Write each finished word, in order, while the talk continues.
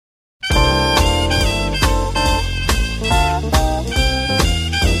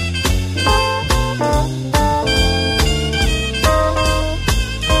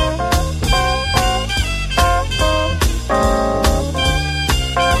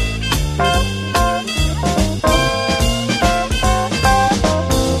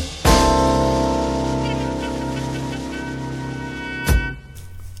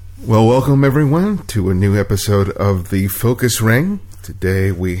Welcome, everyone, to a new episode of the Focus Ring.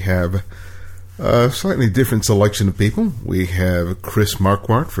 Today we have a slightly different selection of people. We have Chris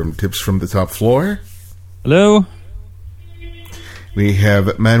Marquardt from Tips from the Top Floor. Hello. We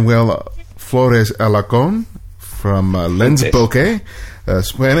have Manuel Flores Alacon from Lens Bokeh, a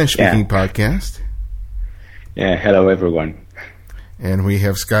Spanish-speaking podcast. Yeah, hello, everyone. And we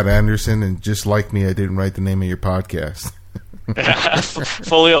have Scott Anderson, and just like me, I didn't write the name of your podcast.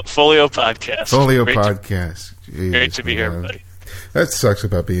 Folio Podcast. Folio Podcast. Great to be here, everybody. That sucks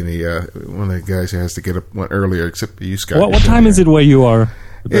about being one of the guys who has to get up earlier, except for you, Scott. What time is it where you are?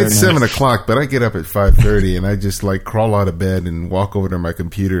 It's 7 o'clock, but I get up at 5:30, and I just crawl out of bed and walk over to my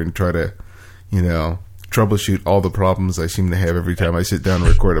computer and try to, troubleshoot all the problems I seem to have every time I sit down and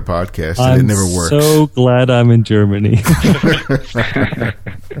record a podcast, and it never works. I'm so glad I'm in Germany.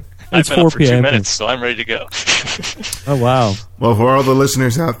 It's 4 up for 2 p.m. minutes, so I'm ready to go. Oh, wow. Well, for all the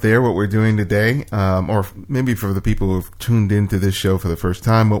listeners out there, what we're doing today, or maybe for the people who have tuned into this show for the first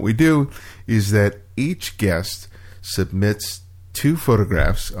time, what we do is that each guest submits 2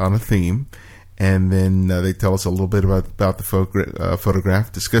 photographs on a theme, and then they tell us a little bit about the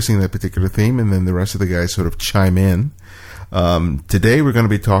photograph, discussing that particular theme, and then the rest of the guys sort of chime in. Today we're going to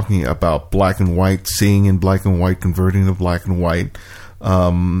be talking about black and white, seeing in black and white, converting to black and white.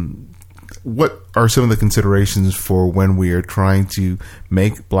 What are some of the considerations for when we are trying to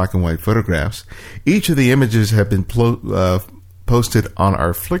make black and white photographs? Each of the images have been posted on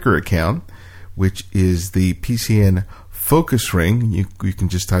our Flickr account, which is the PCN Focus Ring. You can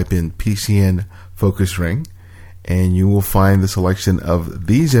just type in PCN Focus Ring, and you will find the selection of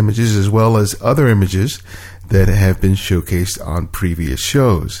these images as well as other images that have been showcased on previous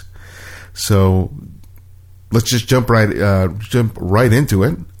shows. So let's just jump right into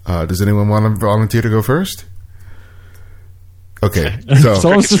it. Does anyone want to volunteer to go first? Okay, so it's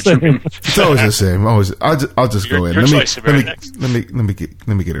always the same. It's always the same. I'll just go in. Let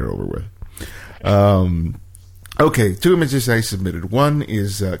me get it over with. Okay, 2 images I submitted. One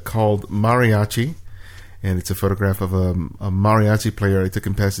is called Mariachi, and it's a photograph of a mariachi player I took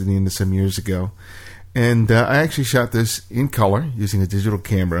in Pasadena some years ago. And I actually shot this in color using a digital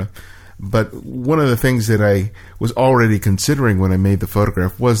camera. But one of the things that I was already considering when I made the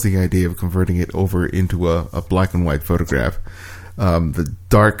photograph was the idea of converting it over into a black and white photograph. The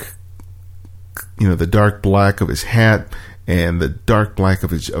dark black of his hat and the dark black of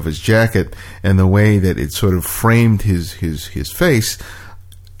his jacket, and the way that it sort of framed his face,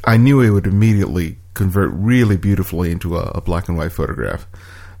 I knew it would immediately convert really beautifully into a black and white photograph.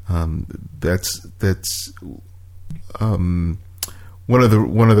 That's one of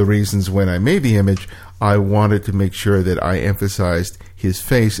the reasons when I made the image, I wanted to make sure that I emphasized his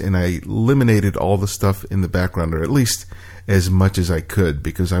face and I eliminated all the stuff in the background, or at least as much as I could,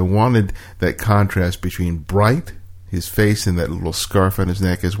 because I wanted that contrast between bright, his face and that little scarf on his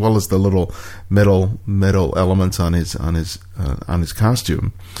neck, as well as the little metal elements on his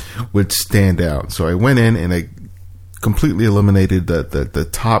costume, would stand out. So I went in and I completely eliminated the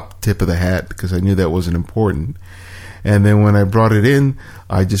top tip of the hat because I knew that wasn't important. And then when I brought it in,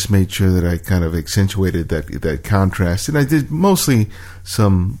 I just made sure that I kind of accentuated that contrast. And I did mostly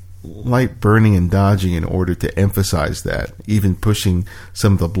some light burning and dodging in order to emphasize that, even pushing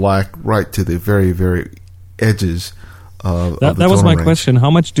some of the black right to the very, very edges of the That was my range. question.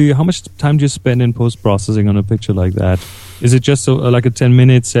 How much time do you spend in post-processing on a picture like that? Is it just like a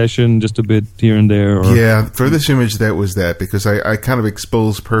 10-minute session, just a bit here and there? Or? Yeah, for this image, that was that, because I kind of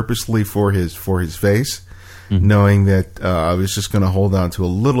exposed purposely for his face. Mm-hmm. Knowing that I was just going to hold on to a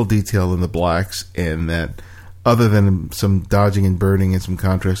little detail in the blacks, and that other than some dodging and burning and some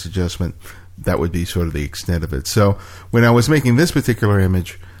contrast adjustment, that would be sort of the extent of it. So when I was making this particular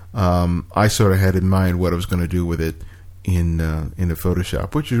image, I sort of had in mind what I was going to do with it in the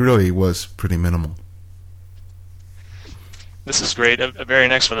Photoshop, which really was pretty minimal. This is great. Very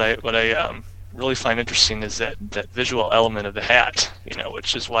next, what I really find interesting is that visual element of the hat,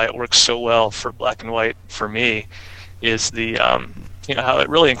 which is why it works so well for black and white for me, is the how it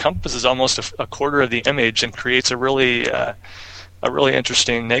really encompasses almost a quarter of the image and creates a really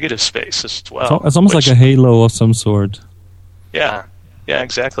interesting negative space as well. It's almost like a halo of some sort. Yeah,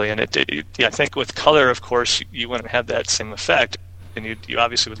 exactly. And I think with color, of course, you wouldn't have that same effect, and you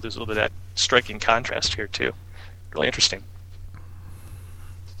obviously would lose a little bit of that striking contrast here too. Really interesting.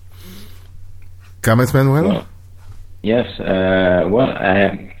 Comments, Manuel? Yes. What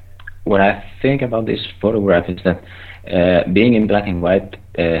I think about this photograph is that being in black and white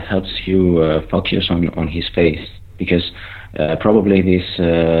helps you focus on his face, because probably this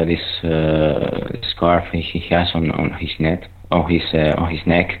scarf he has on his neck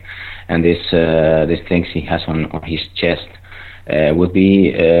and these things he has on his chest would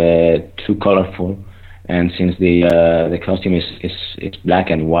be too colorful. And since the costume is black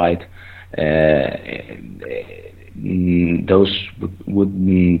and white, those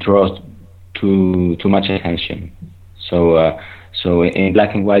would draw too much attention. So in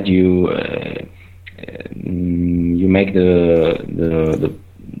black and white, you make the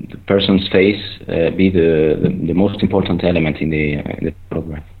person's face be the most important element in the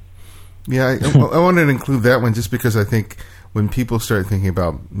photograph. Yeah, I wanted to include that one just because I think when people start thinking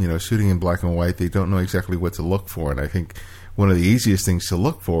about shooting in black and white, they don't know exactly what to look for, and I think one of the easiest things to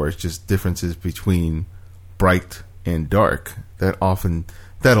look for is just differences between bright and dark. That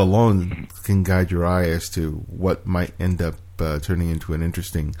alone can guide your eye as to what might end up turning into an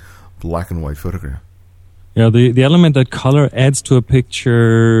interesting black and white photograph. Yeah, the element that color adds to a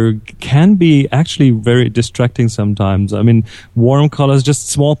picture can be actually very distracting sometimes. I mean, warm colors, just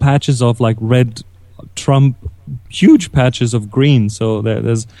small patches of like red trump huge patches of green. So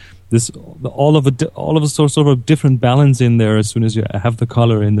there's this all of a sort of different balance in there as soon as you have the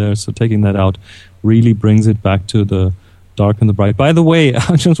color in there. So taking that out really brings it back to the dark and the bright. By the way,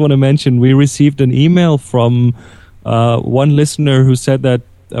 I just want to mention we received an email from one listener who said that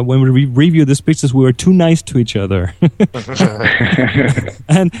when we review these pictures, we were too nice to each other. and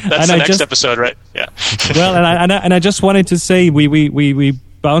that's the next episode, right? Yeah. Well, and I just wanted to say we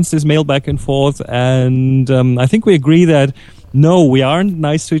bounced this mail back and forth, and I think we agree that no, we aren't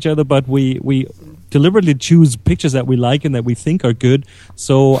nice to each other, but we deliberately choose pictures that we like and that we think are good.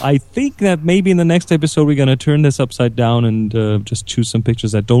 So I think that maybe in the next episode we're going to turn this upside down and just choose some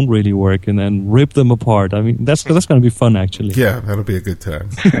pictures that don't really work and then rip them apart. I mean, that's going to be fun, actually. Yeah, that'll be a good time.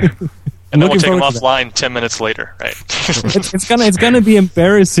 And then we'll take them offline 10 minutes later, right? it's gonna be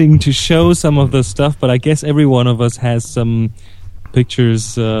embarrassing to show some of the stuff, but I guess every one of us has some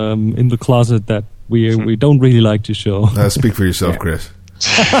pictures in the closet that we don't really like to show. Speak for yourself, Chris.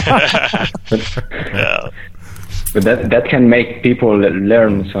 Yeah. But that can make people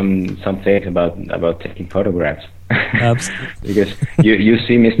learn some things about taking photographs. Absolutely. Because you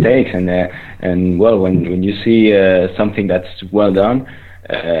see mistakes and well, when you see something that's well done,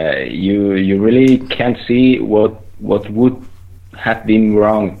 you really can't see what would have been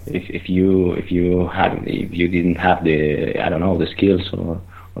wrong if you didn't have the skills or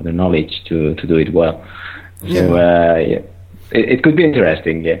the knowledge to do it well. So it could be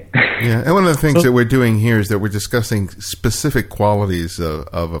interesting, yeah. Yeah, and one of the things that we're doing here is that we're discussing specific qualities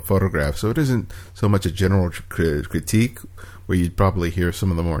of a photograph. So it isn't so much a general critique where you'd probably hear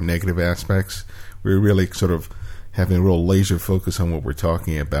some of the more negative aspects. We're really sort of having a real laser focus on what we're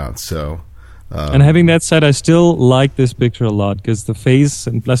talking about. So, and having that said, I still like this picture a lot because the face,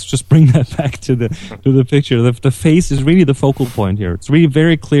 and let's just bring that back to the picture. The face is really the focal point here. It's really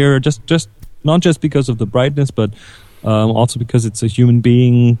very clear, just not just because of the brightness, but also because it's a human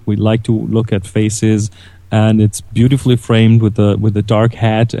being. We like to look at faces, and it's beautifully framed with the dark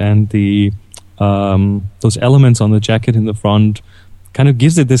hat and the those elements on the jacket in the front. Kind of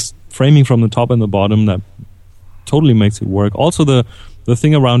gives it this framing from the top and the bottom that totally makes it work. Also, the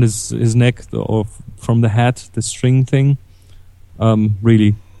thing around his neck, or from the hat, the string thing,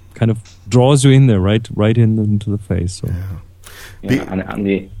 really kind of draws you in there, right into the face. So. Yeah.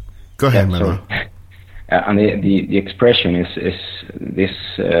 Go ahead, Manuel. And the expression is this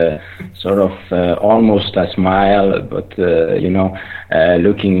sort of almost a smile, but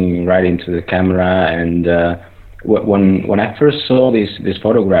looking right into the camera. And when I first saw this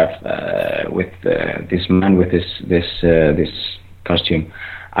photograph with this man with this costume,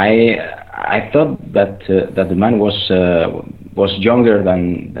 I thought that the man was younger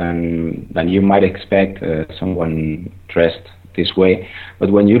than you might expect someone dressed this way.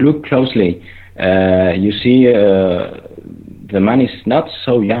 But when you look closely, you see the man is not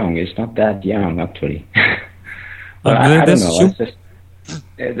so young. It's not that young, actually. I don't know.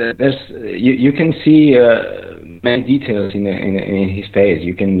 You can see many details in his face.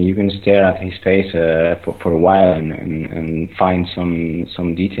 You can stare at his face for a while and find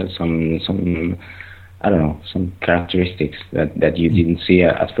some details, some I don't know, some characteristics that you didn't see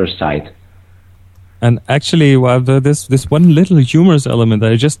at first sight. And actually, this one little humorous element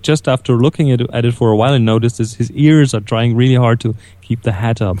that I just after looking at it for a while, I noticed is his ears are trying really hard to keep the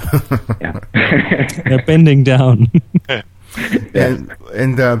hat up. They're bending down. And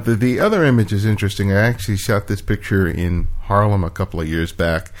the other image is interesting. I actually shot this picture in Harlem a couple of years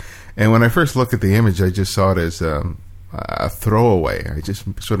back, and when I first looked at the image, I just saw it as a throwaway. I just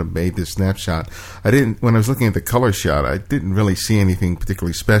sort of made this snapshot. When I was looking at the color shot, I didn't really see anything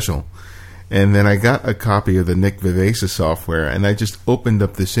particularly special. And then I got a copy of the Nick Vivesa software, and I just opened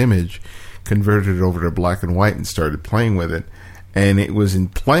up this image, converted it over to black and white, and started playing with it. And it was in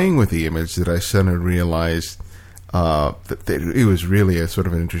playing with the image that I suddenly realized that it was really a sort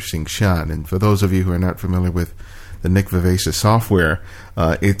of an interesting shot. And for those of you who are not familiar with the Nick Vivesa software,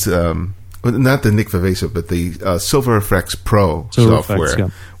 it's not the Nick Vivesa, but the Silver Effects Pro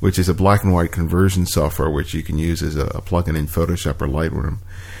software, which is a black and white conversion software which you can use as a plugin in Photoshop or Lightroom.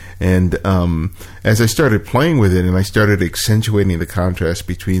 And as I started playing with it, and I started accentuating the contrast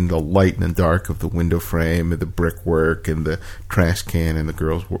between the light and the dark of the window frame and the brickwork and the trash can and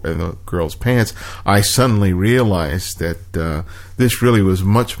the girl's pants, I suddenly realized that this really was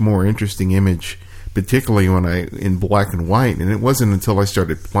much more interesting image, particularly in black and white. And it wasn't until I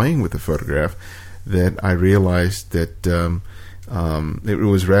started playing with the photograph that I realized that it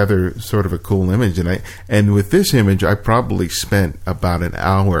was rather sort of a cool image. And with this image, I probably spent about an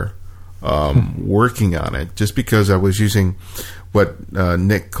hour working on it, just because I was using what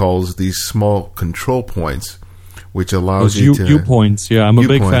Nick calls these small control points, which allows you to... viewpoints, yeah. I'm a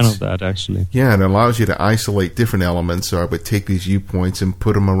big fan of that, actually. Yeah, it allows you to isolate different elements. So I would take these viewpoints and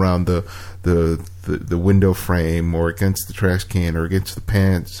put them around the window frame, or against the trash can, or against the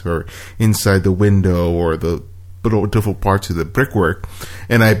pants, or inside the window, or the different parts of the brickwork.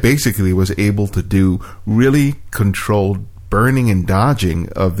 And I basically was able to do really controlled burning and dodging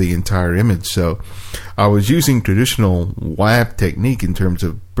of the entire image. So I was using traditional lab technique in terms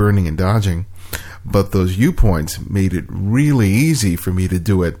of burning and dodging, but those viewpoints made it really easy for me to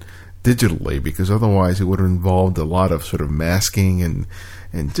do it digitally, because otherwise it would have involved a lot of sort of masking and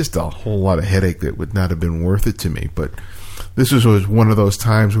just a whole lot of headache that would not have been worth it to me. But this was one of those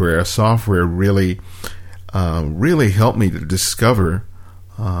times where a software really helped me to discover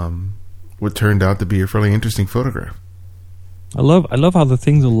what turned out to be a fairly interesting photograph. I love how the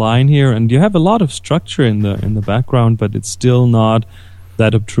things align here, and you have a lot of structure in the background, but it's still not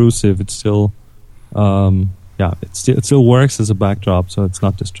that obtrusive. It's still it still works as a backdrop, so it's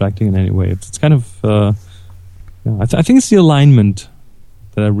not distracting in any way. It's kind of I think it's the alignment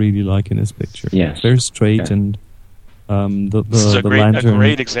that I really like in this picture. Yes. It's very straight, and this is a lantern.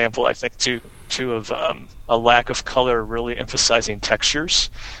 great example, I think, too, of a lack of color really emphasizing textures.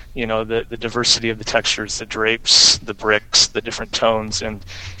 You know, the diversity of the textures, the drapes, the bricks, the different tones. And,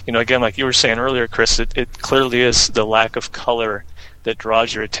 you know, again, like you were saying earlier, Chris, it clearly is the lack of color that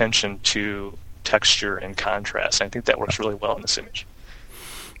draws your attention to texture and contrast. I think that works really well in this image.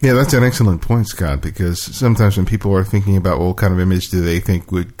 Yeah, that's an excellent point, Scott, because sometimes when people are thinking about what kind of image do they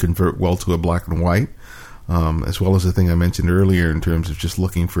think would convert well to a black and white, as well as the thing I mentioned earlier in terms of just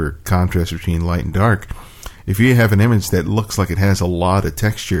looking for contrast between light and dark, if you have an image that looks like it has a lot of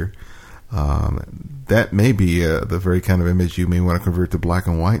texture, that may be the very kind of image you may want to convert to black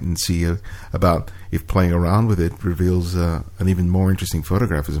and white and see about if playing around with it reveals an even more interesting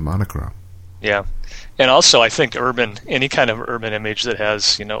photograph as a monochrome. Yeah. And also, I think any kind of urban image that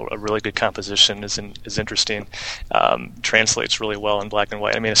has, you know, a really good composition is interesting, translates really well in black and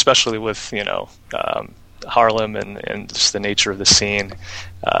white. I mean, especially with, you know, Harlem and just the nature of the scene.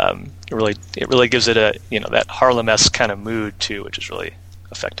 It really gives it a, you know, that Harlem-esque kind of mood too, which is really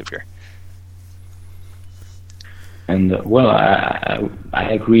effective here. And I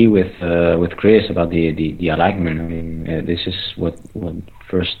agree with Chris about the alignment. I mean, this is what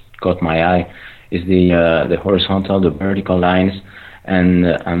first caught my eye, is the horizontal, the vertical lines,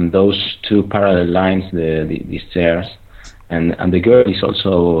 and those two parallel lines, the stairs, and the girl is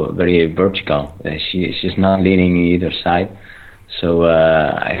also very vertical. She's not leaning either side. So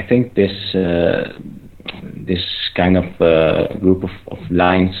I think this kind of group of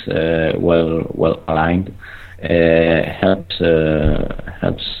lines, well aligned, helps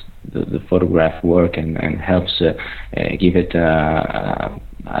the photograph work and helps give it a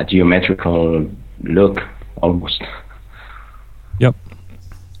geometrical look almost. Yep,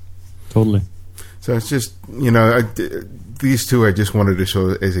 totally. So it's just, you know, these two I just wanted to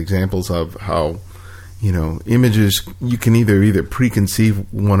show as examples of how, you know, images, you can either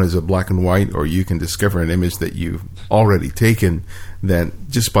preconceive one as a black and white, or you can discover an image that you've already taken that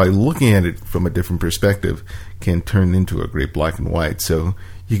just by looking at it from a different perspective can turn into a great black and white. So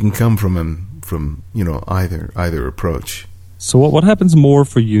you can come from you know, either approach. So what happens more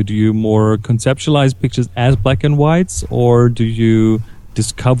for you? Do you more conceptualize pictures as black and whites, or do you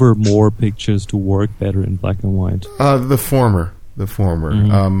discover more pictures to work better in black and white? The former.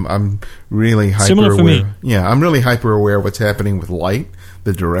 Mm-hmm. I'm really hyper Similar for aware. Me. Yeah, I'm really hyper aware of what's happening with light,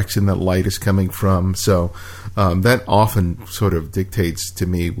 the direction that light is coming from. So that often sort of dictates to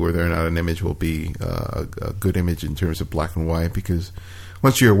me whether or not an image will be a good image in terms of black and white, because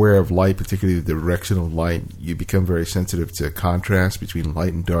once you're aware of light, particularly the direction of light, you become very sensitive to contrast between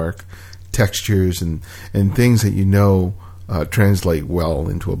light and dark, textures, and things that translate well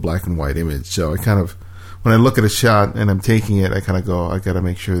into a black and white image. So I kind of, when I look at a shot and I'm taking it, I kind of go, I got to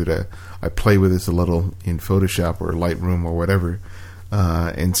make sure that I play with this a little in Photoshop or Lightroom or whatever,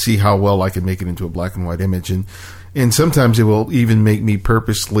 and see how well I can make it into a black and white image. And sometimes it will even make me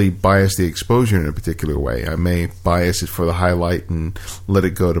purposely bias the exposure in a particular way. I may bias it for the highlight and let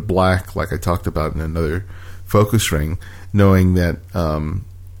it go to black, like I talked about in another focus ring, knowing that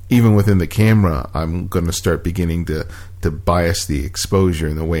even within the camera, I'm going to start beginning to bias the exposure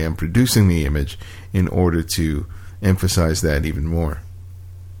in the way I'm producing the image in order to emphasize that even more.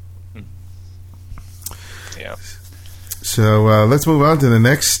 Yeah. So let's move on to the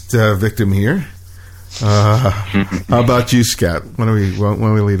next victim here. How about you, Scott? Why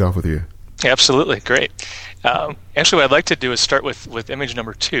don't we lead off with you? Absolutely, great. Actually, what I'd like to do is start with image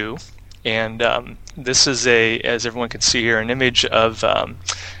number 2, and this is as everyone can see here, an image of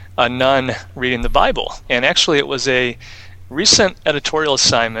a nun reading the Bible. And actually, it was a recent editorial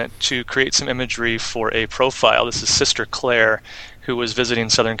assignment to create some imagery for a profile. This is Sister Claire, who was visiting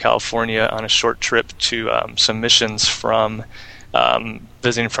Southern California on a short trip to some missions from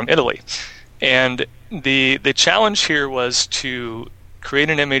visiting from Italy. And the challenge here was to create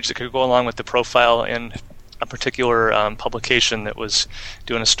an image that could go along with the profile in a particular publication that was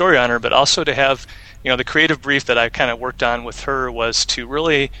doing a story on her, but also to have, the creative brief that I kind of worked on with her was to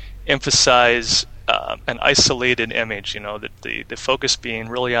really emphasize an isolated image, that the focus being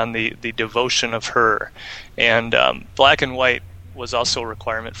really on the devotion of her. And black and white was also a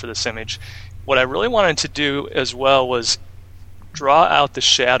requirement for this image. What I really wanted to do as well was draw out the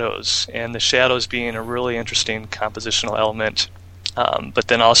shadows, and the shadows being a really interesting compositional element, but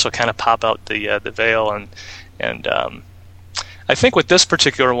then also kind of pop out the veil. And I think with this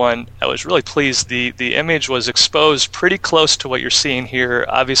particular one, I was really pleased. The image was exposed pretty close to what you're seeing here.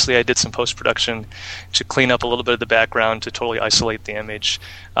 Obviously, I did some post-production to clean up a little bit of the background to totally isolate the image.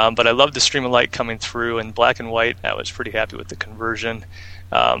 But I loved the stream of light coming through. In black and white, I was pretty happy with the conversion.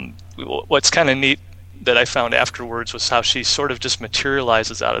 What's kind of neat that I found afterwards was how she sort of just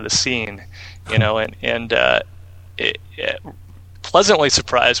materializes out of the scene, pleasantly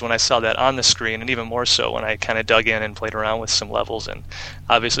surprised when I saw that on the screen, and even more so when I kind of dug in and played around with some levels and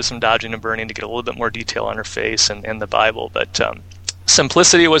obviously some dodging and burning to get a little bit more detail on her face and the Bible. But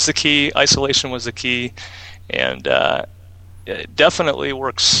simplicity was the key, isolation was the key, and it definitely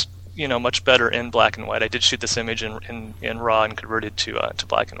works much better in black and white. I did shoot this image in RAW and converted to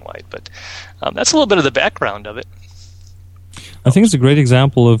black and white, but that's a little bit of the background of it. I think it's a great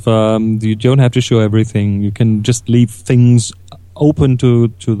example of you don't have to show everything. You can just leave things open to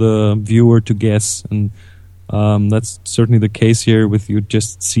the viewer to guess, and that's certainly the case here. With you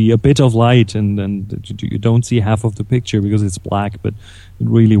just see a bit of light, and you don't see half of the picture because it's black, but it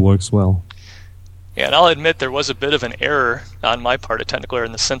really works well. Yeah, and I'll admit there was a bit of an error on my part, a technical error,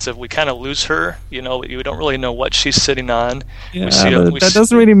 in the sense of we kind of lose her. You don't really know what she's sitting on. Yeah, that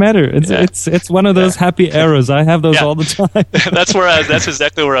doesn't really matter. It's one of those happy errors. I have those all the time. That's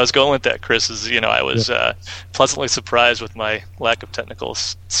exactly where I was going with that, Chris. I was pleasantly surprised with my lack of technical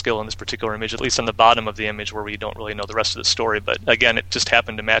skill in this particular image, at least on the bottom of the image where we don't really know the rest of the story. But again, it just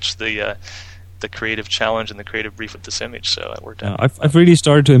happened to match the creative challenge and the creative brief with this image, so it worked out. I've really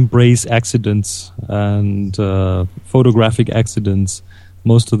started to embrace accidents and photographic accidents.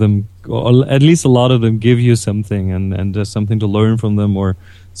 Most of them, or at least a lot of them, give you something and something to learn from them, or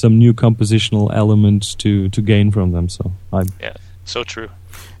some new compositional element to gain from them. So so true.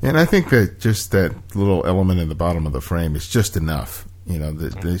 And I think that just that little element in the bottom of the frame is just enough.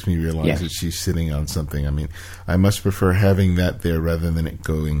 That makes me realize that she's sitting on something. I mean, I much prefer having that there rather than it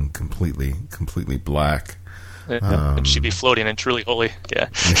going completely black. And she'd be floating and truly holy. Yeah.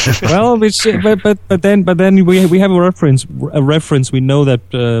 Well, but then we have a reference. We know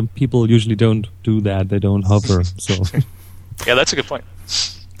that people usually don't do that. They don't hover. So. Yeah, that's a good point.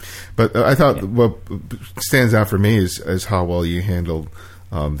 But I thought what stands out for me is how well you handled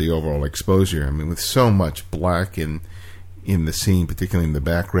the overall exposure. I mean, with so much black in the scene, particularly in the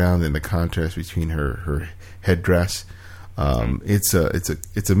background, and the contrast between her headdress, it's a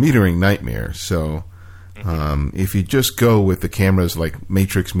metering nightmare. So if you just go with the cameras like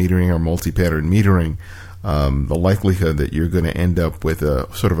matrix metering or multi-pattern metering, the likelihood that you're going to end up with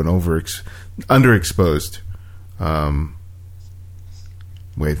a sort of an underexposed.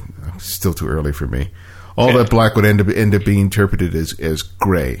 Wait, still too early for me. All that black would end up being interpreted as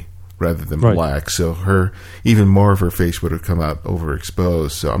gray, rather than Right. black. So even more of her face would have come out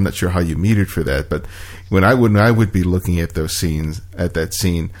overexposed. So I'm not sure how you metered for that. But when I would be looking at that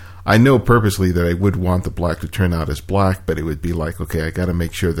scene, I know purposely that I would want the black to turn out as black, but it would be like, okay, I got to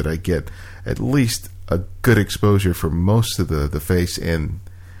make sure that I get at least a good exposure for most of the face and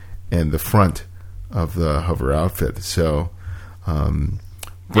the front of her outfit. So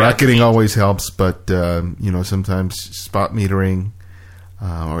bracketing always helps, but sometimes spot metering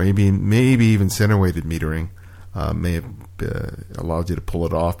or maybe even center weighted metering may have allowed you to pull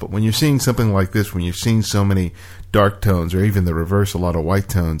it off. But when you're seeing something like this, when you're seeing so many dark tones or even the reverse, a lot of white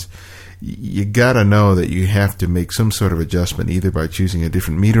tones, you got to know that you have to make some sort of adjustment, either by choosing a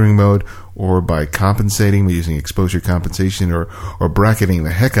different metering mode or by compensating, by using exposure compensation or bracketing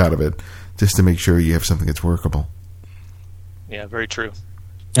the heck out of it, just to make sure you have something that's workable. Yeah, very true.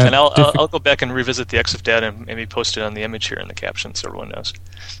 And I'll go back and revisit the EXIF data and maybe post it on the image here in the caption so everyone knows.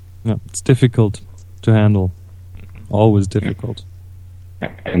 Yeah, it's difficult to handle. Always difficult.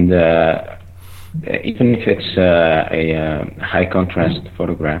 And even if it's a high contrast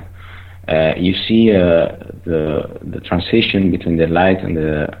photograph, you see the transition between the light and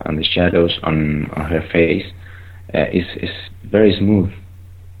the shadows on her face is very smooth.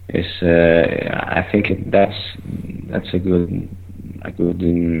 I think that's a good I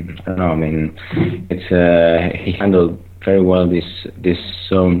don't know. I mean, he handled very well this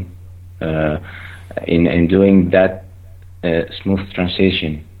zone in doing that smooth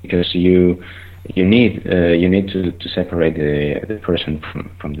transition, because you need to separate the person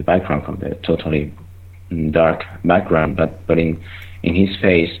from the background, from the totally dark background. But in his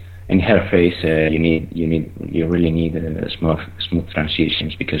face, in her face, you really need smooth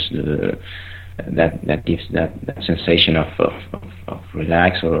transitions, because that gives that sensation of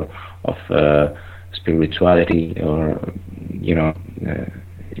relax or of spirituality, or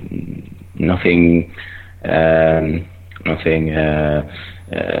nothing I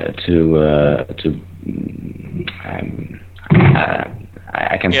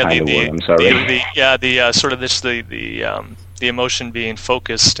can't find the word. I'm sorry. The emotion being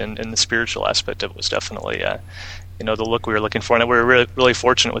focused and the spiritual aspect of it was definitely the look we were looking for, and we were really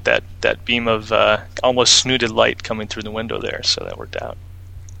fortunate with that beam of almost snooted light coming through the window there, so that worked out.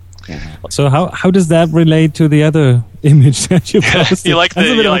 So how does that relate to the other image that you posted? You like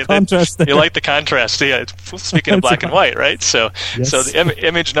the contrast there. You like the contrast, yeah. Speaking of black and white, right? So the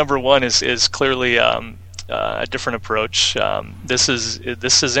image number one is clearly a different approach. This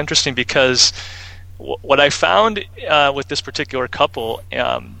is interesting because what I found with this particular couple,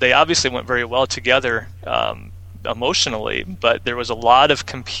 they obviously went very well together emotionally, but there was a lot of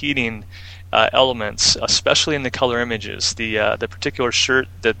competing elements, especially in the color images. The particular shirt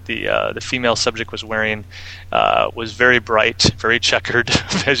that the female subject was wearing was very bright, very checkered,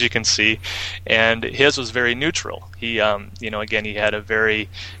 as you can see, and his was very neutral. He, again, he had a very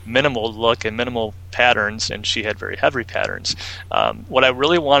minimal look and minimal patterns, and she had very heavy patterns. What I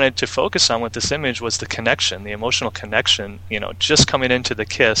really wanted to focus on with this image was the connection, the emotional connection, just coming into the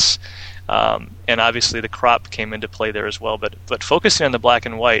kiss. And obviously the crop came into play there as well. But focusing on the black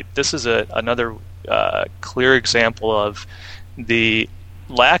and white, this is another clear example of the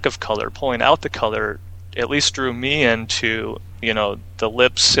lack of color. Pulling out the color at least drew me into the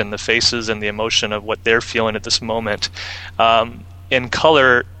lips and the faces and the emotion of what they're feeling at this moment. In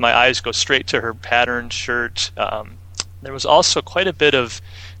color, my eyes go straight to her patterned shirt. There was also quite a bit of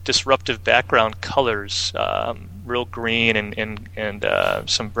disruptive background colors, real green and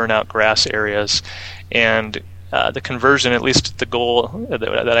some burnout grass areas, and the conversion, at least the goal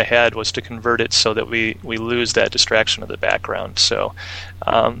that I had, was to convert it so that we lose that distraction of the background. So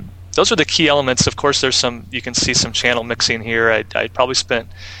those are the key elements. Of course, you can see some channel mixing here. I probably spent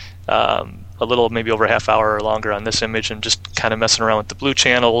a little, maybe over a half hour or longer on this image, and just kind of messing around with the blue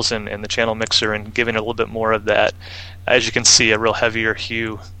channels and the channel mixer and giving it a little bit more of that, as you can see, a real heavier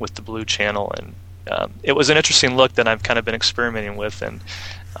hue with the blue channel. And it was an interesting look that I've kind of been experimenting with. And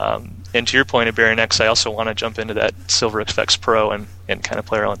to your point of Baron X, I also want to jump into that Silver FX Pro and kind of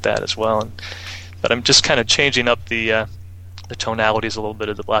play around with that as well. But I'm just kind of changing up the tonalities a little bit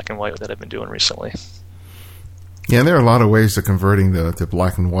of the black and white that I've been doing recently. Yeah, there are a lot of ways of converting the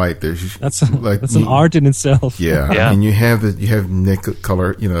black and white. There's that's an art in itself. Yeah, I mean, you have nickel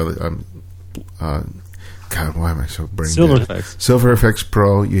color. God, why am I so brain dead? Silver FX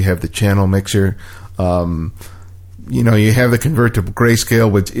Pro. You have the channel mixer. You have the convert to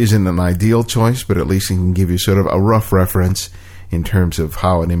grayscale, which isn't an ideal choice, but at least it can give you sort of a rough reference in terms of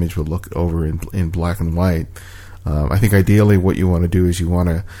how an image would look over in black and white. I think ideally what you want to do is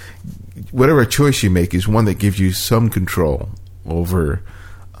whatever choice you make is one that gives you some control over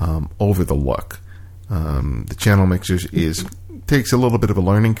over the look. The channel mixers takes a little bit of a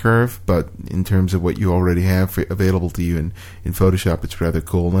learning curve, but in terms of what you already have available to you in Photoshop, it's rather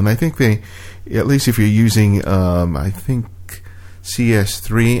cool. And I think they, at least if you're using, I think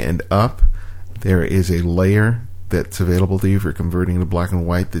CS3 and up, there is a layer that's available to you for converting to black and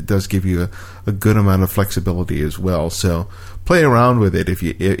white that does give you a good amount of flexibility as well. So play around with it if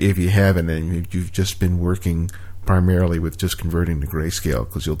you haven't, and you've just been working primarily with just converting to grayscale,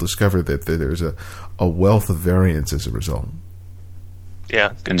 because you'll discover that there's a wealth of variance as a result.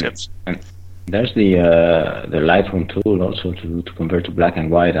 Yeah, good tips. And there's the Lightroom tool also to convert to black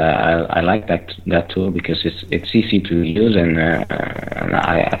and white. I like that tool because it's easy to use, and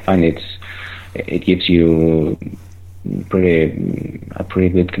I find it gives you pretty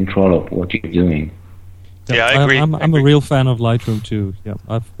good control of what you're doing. Yeah, I agree. I'm a real fan of Lightroom too. Yeah,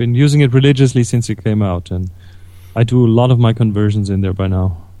 I've been using it religiously since it came out, and I do a lot of my conversions in there by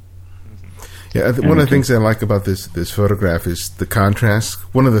now. Yeah, one of the things I like about this photograph is the contrast.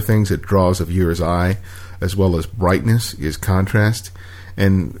 One of the things that draws a viewer's eye, as well as brightness, is contrast.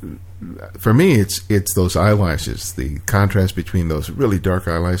 And for me, it's those eyelashes, the contrast between those really dark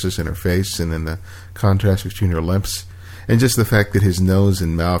eyelashes in her face, and then the contrast between her lips, and just the fact that his nose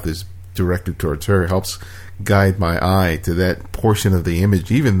and mouth is directed towards her helps guide my eye to that portion of the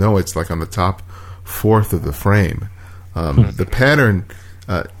image, even though it's like on the top fourth of the frame. The pattern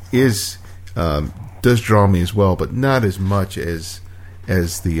does draw me as well, but not as much as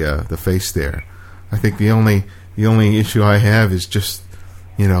the face there. I think the only issue I have is just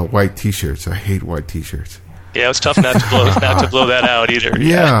white T-shirts. I hate white T-shirts. Yeah, it's tough not to blow that out either.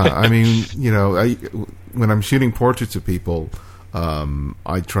 Yeah, I mean, when I'm shooting portraits of people,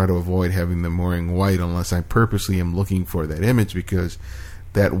 I try to avoid having them wearing white unless I purposely am looking for that image, because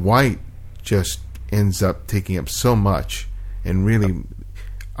that white just ends up taking up so much, and really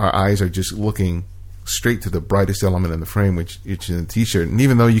our eyes are just looking straight to the brightest element in the frame, which is in a T-shirt. And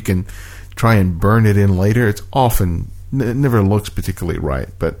even though you can try and burn it in later, it's often it never looks particularly right.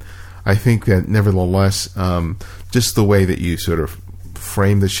 But I think that nevertheless, just the way that you sort of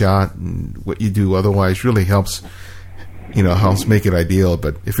frame the shot and what you do otherwise really helps make it ideal.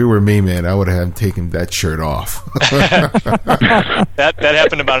 But if it were me, man, I would have taken that shirt off. That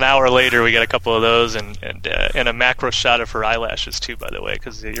happened about an hour later. We got a couple of those, and a macro shot of her eyelashes too, by the way,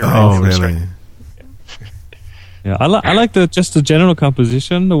 because you're really? Yeah, I like the general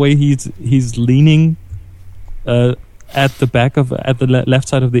composition, the way he's leaning at the left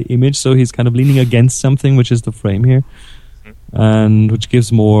side of the image, so he's kind of leaning against something, which is the frame here, and which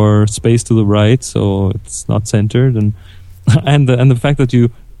gives more space to the right, so it's not centered, and the fact that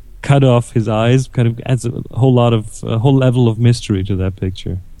you cut off his eyes kind of adds a whole level of mystery to that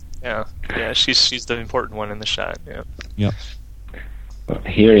picture. Yeah, she's the important one in the shot. Yeah.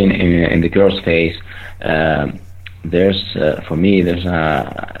 Here in the girl's face, there's for me there's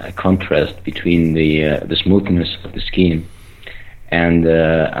a contrast between the smoothness of the skin and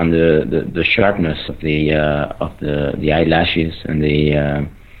the sharpness of the eyelashes and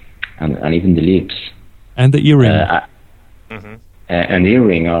and even the lips and the earring. And the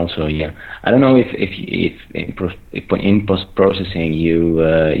earring also, yeah. I don't know if in post processing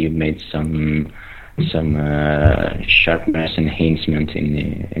you made some sharpness enhancement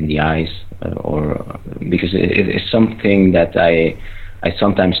in the eyes, or because it's something that I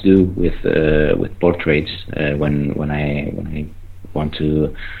sometimes do with portraits when I want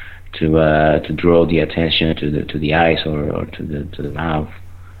to draw the attention to the eyes or to the mouth.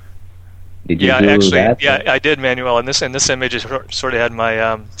 Did you do that? Yeah, I did, Manuel. And this image is sort of had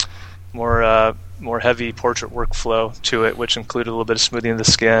my more heavy portrait workflow to it, which included a little bit of smoothing of the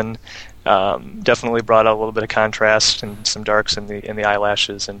skin. Definitely brought out a little bit of contrast and some darks in the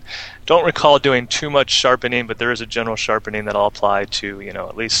eyelashes. And don't recall doing too much sharpening, but there is a general sharpening that I'll apply to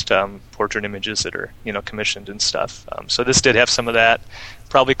at least portrait images that are commissioned and stuff. So this did have some of that.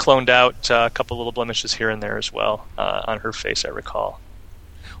 Probably cloned out a couple little blemishes here and there as well on her face, I recall.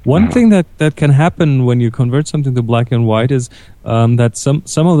 One thing that can happen when you convert something to black and white is that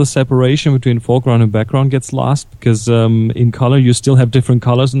some of the separation between foreground and background gets lost, because in color you still have different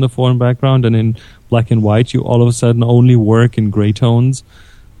colors in the fore and background, and in black and white you all of a sudden only work in gray tones.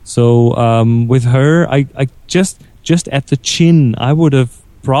 So with her, I just at the chin, I would have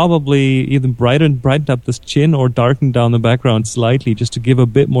probably either brightened up this chin or darkened down the background slightly just to give a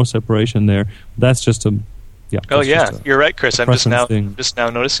bit more separation there. That's just a you're right, Chris. I'm just now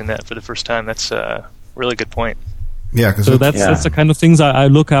noticing that for the first time. That's a really good point. Yeah, so that's the kind of things I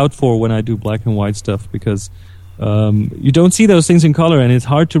look out for when I do black and white stuff, because you don't see those things in color, and it's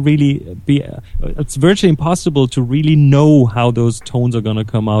hard to really it's virtually impossible to really know how those tones are going to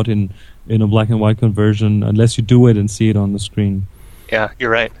come out in a black and white conversion unless you do it and see it on the screen. Yeah, you're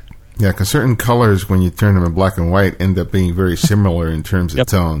right. Yeah, because certain colors, when you turn them in black and white, end up being very similar in terms of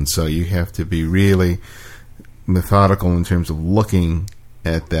tone. So you have to be really methodical in terms of looking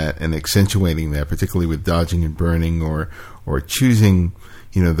at that and accentuating that, particularly with dodging and burning, or choosing,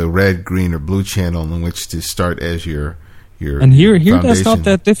 the red, green, or blue channel in which to start as your And here foundation. that's not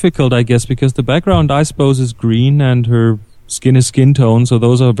that difficult, I guess, because the background, I suppose, is green and her skin is skin tone, so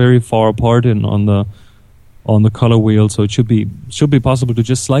those are very far apart on the color wheel. So it should be possible to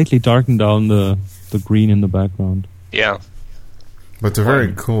just slightly darken down the green in the background. Yeah. But it's a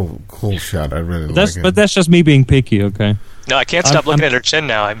very cool shot. I really like it. But that's just me being picky, okay? No, I can't stop looking at her chin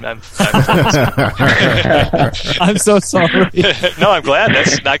now. I'm I'm so sorry. No, I'm glad.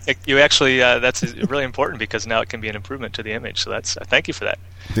 That's not, you actually. That's really important because now it can be an improvement to the image. So that's thank you for that.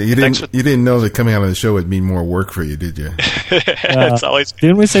 You didn't know that coming out of the show would mean more work for you, did you? It's always.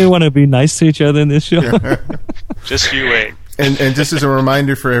 Didn't we say we want to be nice to each other in this show? Just you wait. And just as a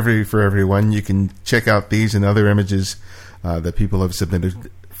reminder for everyone, you can check out these and other images that people have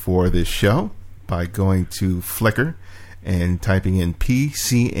submitted for this show by going to Flickr and typing in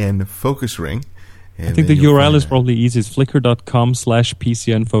PCN Focus Ring. I think the URL is probably easy. It's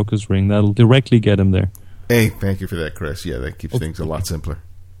flickr.com/PCN Focus Ring. That'll directly get them there. Hey, thank you for that, Chris. Yeah, that keeps things a lot simpler.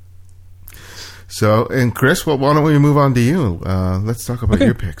 So, and Chris, why don't we move on to you? Let's talk about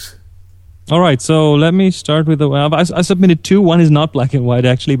your picks. All right, so let me start with I submitted two. One is not black and white,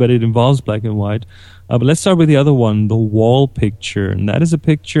 actually, but it involves black and white. But let's start with the other one, the wall picture. And that is a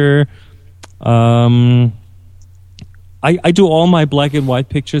picture... I do all my black and white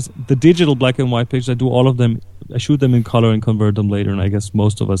pictures, the digital black and white pictures, I do all of them. I shoot them in color and convert them later, and I guess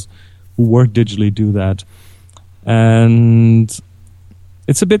most of us who work digitally do that. And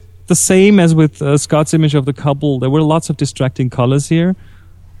it's a bit the same as with Scott's image of the couple. There were lots of distracting colors here.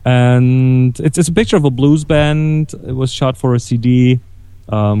 And it's a picture of a blues band. It was shot for a CD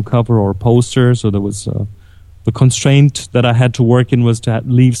cover or poster, so there was... the constraint that I had to work in was to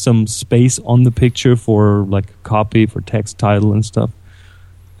leave some space on the picture for like copy, for text, title, and stuff.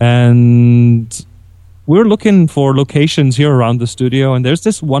 And we're looking for locations here around the studio, and there's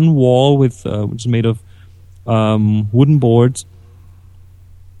this one wall with which is made of wooden boards,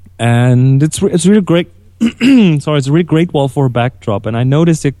 and it's really great. Sorry, it's a really great wall for a backdrop. And I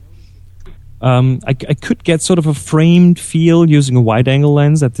noticed it. I could get sort of a framed feel using a wide-angle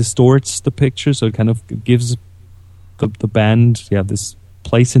lens that distorts the picture, so it kind of gives the band this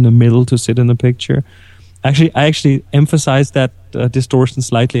place in the middle to sit in the picture. I actually emphasized that distortion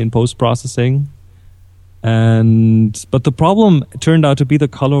slightly in post-processing, but the problem turned out to be the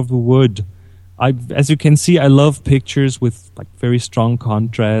color of the wood. As you can see, I love pictures with like very strong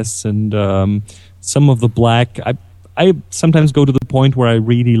contrasts, and some of the black. I sometimes go to the point where I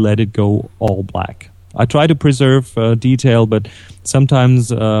really let it go all black. I try to preserve detail, but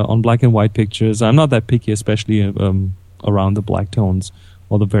sometimes on black and white pictures, I'm not that picky, especially around the black tones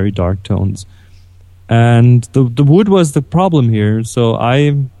or the very dark tones. And the wood was the problem here. So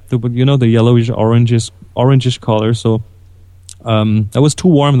the yellowish orangish color. So that was too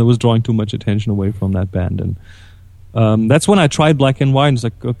warm. That was drawing too much attention away from that band. And that's when I tried black and white. And it's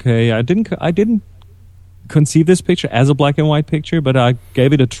like, okay, I didn't conceive this picture as a black and white picture, but I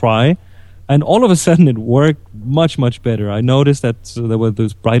gave it a try. And all of a sudden, it worked much, much better. I noticed that there were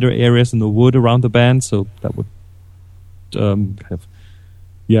those brighter areas in the wood around the band, so that would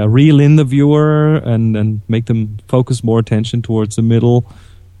reel in the viewer and make them focus more attention towards the middle.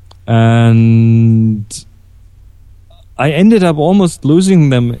 And I ended up almost losing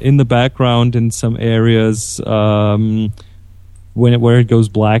them in the background in some areas where it goes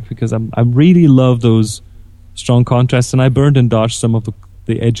black, because I really love those strong contrasts, and I burned and dodged some of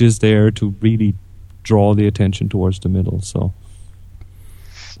the edges there to really draw the attention towards the middle. So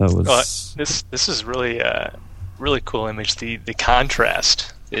that was this is really really cool image. The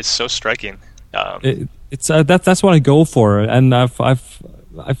contrast is so striking. That's what I go for, and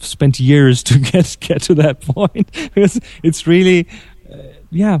I've spent years to get to that point, because it's really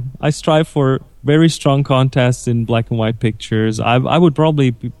I strive for very strong contrasts in black and white pictures. I would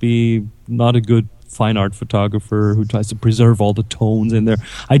probably be not a good fine art photographer who tries to preserve all the tones in there.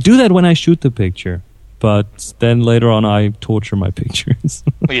 I do that when I shoot the picture, but then later on I torture my pictures.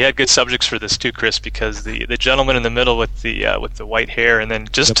 Well, you had good subjects for this too, Chris, because the gentleman in the middle with the white hair, and then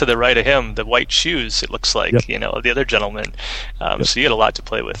just to the right of him, the white shoes. It looks like the other gentleman. So you had a lot to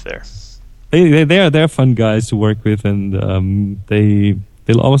play with there. They're fun guys to work with, and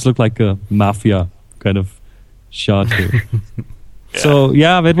they'll almost look like a mafia kind of shot here. So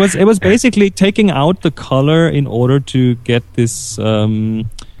yeah, it was basically taking out the color in order to get this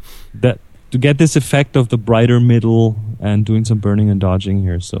this effect of the brighter middle and doing some burning and dodging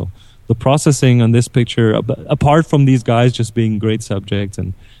here. So the processing on this picture, apart from these guys just being great subjects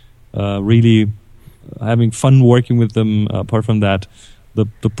and really having fun working with them, apart from that,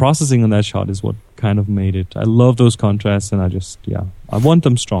 the processing on that shot is what kind of made it. I love those contrasts, and I want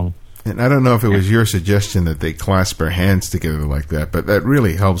them strong. And I don't know if it was your suggestion that they clasp their hands together like that, but that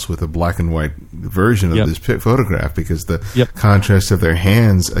really helps with the black and white version of this photograph, because the contrast of their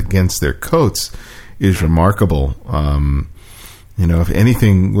hands against their coats is remarkable. If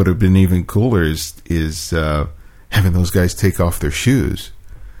anything would have been even cooler is having those guys take off their shoes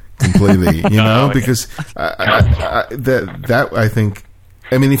completely, because that I think,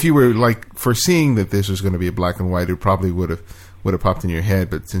 if you were foreseeing that this was going to be a black and white, it probably would have popped in your head,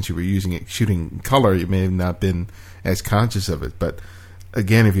 but since you were shooting color, you may have not been as conscious of it. But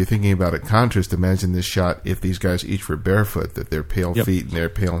again, if you're thinking about a contrast, imagine this shot if these guys each were barefoot, that their pale feet and their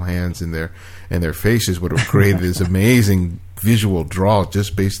pale hands and their faces would have created this amazing visual draw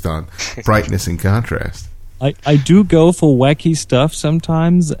just based on brightness and contrast. I do go for wacky stuff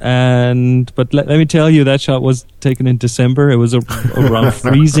sometimes, but let me tell you, that shot was taken in December. It was around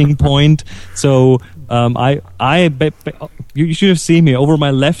freezing point, so you should have seen me. Over my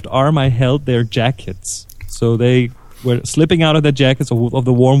left arm, I held their jackets, so they were slipping out of the jackets of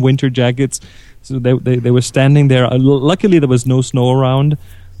the warm winter jackets. So they were standing there. Luckily, there was no snow around,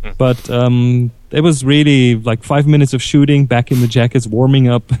 but it was really 5 minutes of shooting, back in the jackets, warming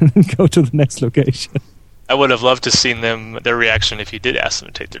up, and go to the next location. I would have loved to seen their reaction if you did ask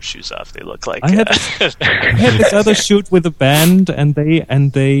them to take their shoes off. They look like I had this other shoot with a band, and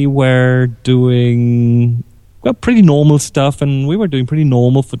they were doing pretty normal stuff, and we were doing pretty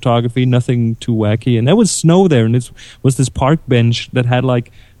normal photography, nothing too wacky. And there was snow there, and it was this park bench that had 4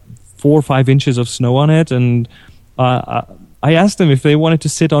 or 5 inches of snow on it, and I asked them if they wanted to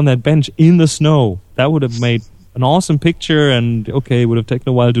sit on that bench in the snow. That would have made an awesome picture, and it would have taken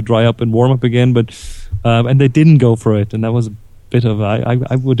a while to dry up and warm up again, but and they didn't go for it, and that was a bit of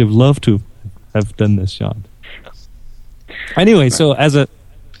I would have loved to have done this shot. Anyway, so as a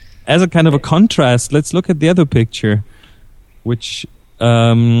kind of a contrast, let's look at the other picture, which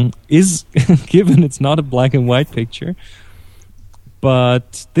is given it's not a black and white picture,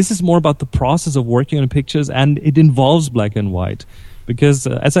 but this is more about the process of working on pictures, and it involves black and white. Because,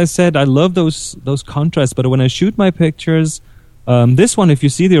 as I said, I love those contrasts, but when I shoot my pictures, this one, if you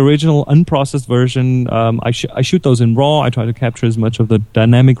see the original unprocessed version, I shoot those in RAW. I try to capture as much of the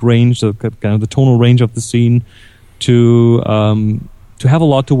dynamic range, the tonal range of the scene, to have a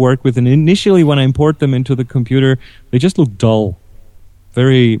lot to work with. And initially, when I import them into the computer, they just look dull,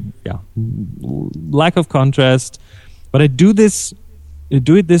 very lack of contrast. But I do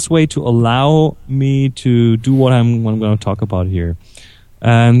it this way to allow me to do what I'm going to talk about here,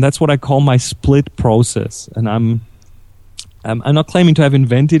 and that's what I call my split process. And I'm not claiming to have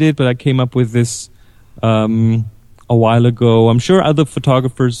invented it, but I came up with this a while ago. I'm sure other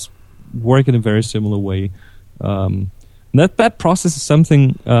photographers work in a very similar way. That process is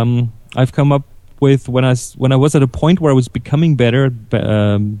something I've come up with when I was at a point where I was becoming better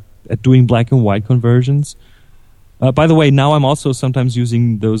at doing black and white conversions. By the way, now I'm also sometimes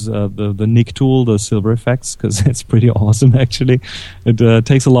using those the Nik tool, the silver effects, because it's pretty awesome, actually. It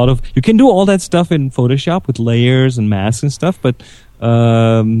takes a lot of... You can do all that stuff in Photoshop with layers and masks and stuff, but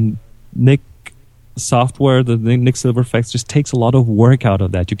Nik software, the Nik silver effects, just takes a lot of work out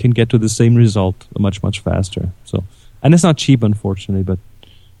of that. You can get to the same result much, much faster. So, and it's not cheap, unfortunately, but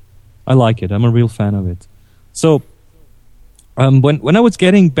I like it. I'm a real fan of it. So... when I was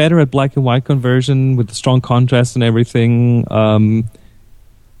getting better at black and white conversion with the strong contrast and everything,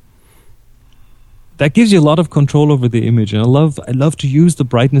 that gives you a lot of control over the image. And I love to use the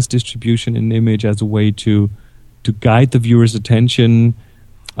brightness distribution in the image as a way to guide the viewer's attention.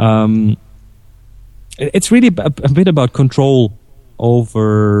 It's really a bit about control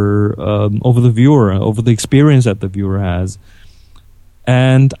over the viewer, over the experience that the viewer has.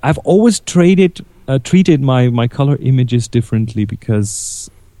 And I've always treated my color images differently, because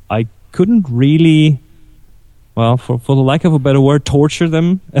I couldn't really, well, for the lack of a better word, torture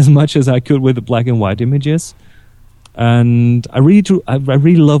them as much as I could with the black and white images. And I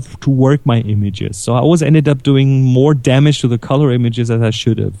really love to work my images. So I always ended up doing more damage to the color images as I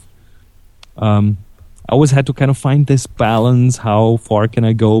should have. I always had to kind of find this balance. How far can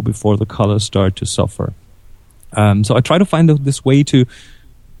I go before the colors start to suffer? So I try to find this way to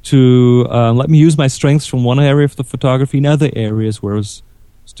let me use my strengths from one area of the photography in other areas where I was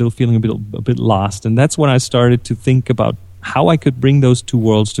still feeling a bit lost. And that's when I started to think about how I could bring those two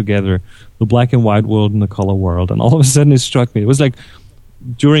worlds together, the black and white world and the color world. And all of a sudden it struck me. It was like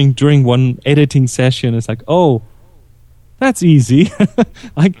during one editing session, it's like, oh, that's easy.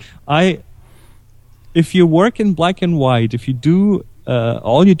 If you work in black and white, if you do,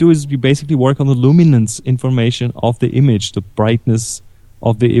 all you do is you basically work on the luminance information of the image, the brightness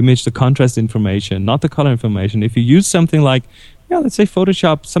of the image, the contrast information, not the color information. If you use something like, let's say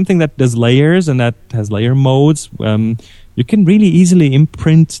Photoshop, something that does layers and that has layer modes, you can really easily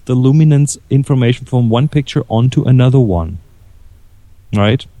imprint the luminance information from one picture onto another one.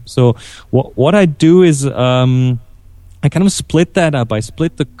 Right? So what I do is I kind of split that up. I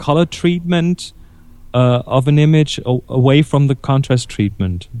split the color treatment of an image away from the contrast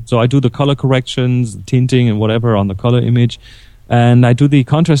treatment. So I do the color corrections, the tinting and whatever on the color image, and I do the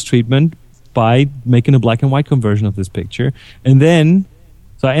contrast treatment by making a black and white conversion of this picture. And then,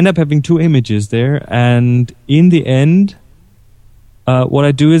 so I end up having two images there, and in the end, what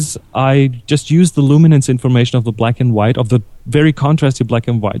I do is I just use the luminance information of the black and white, of the very contrasty black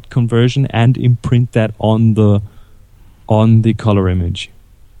and white conversion, and imprint that on the color image.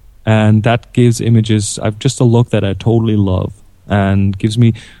 And that gives images just a look that I totally love, and gives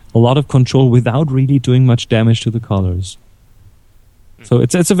me a lot of control without really doing much damage to the colors. So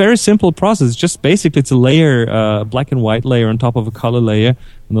it's a very simple process. It's just basically it's a layer, black and white layer on top of a color layer,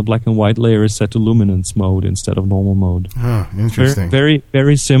 and the black and white layer is set to luminance mode instead of normal mode. Oh, interesting. Very,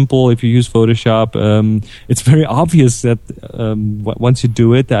 very simple. If you use Photoshop, it's very obvious that once you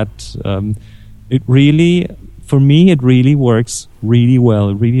do it, that it really, for me, it really works really well.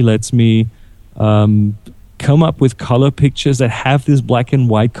 It really lets me come up with color pictures that have this black and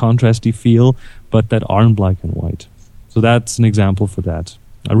white contrasty feel, but that aren't black and white. So that's an example for that.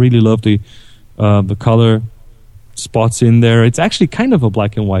 I really love the color spots in there. It's actually kind of a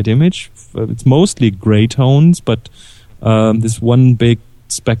black and white image. It's mostly gray tones, but this one big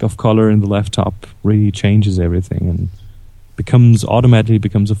speck of color in the left top really changes everything and automatically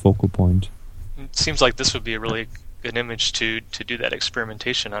becomes a focal point. It seems like this would be a really good image to do that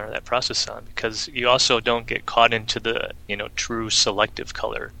experimentation on, or that process on, because you also don't get caught into the true selective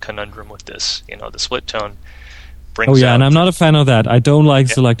color conundrum with this. The split tone brings and I'm not a fan of that. I don't like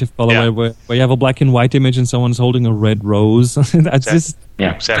selective color where you have a black and white image and someone's holding a red rose.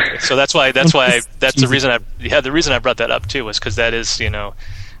 Exactly. So that's the reason I brought that up too, was because that is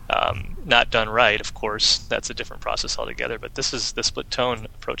not done right. Of course, that's a different process altogether. But this is the split tone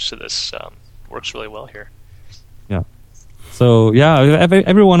approach to this works really well here. Yeah. So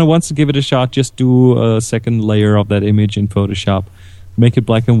everyone who wants to give it a shot, just do a second layer of that image in Photoshop. Make it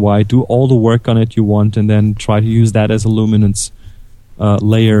black and white, do all the work on it you want, and then try to use that as a luminance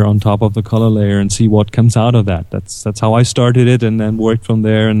layer on top of the color layer and see what comes out of that. That's how I started it, and then worked from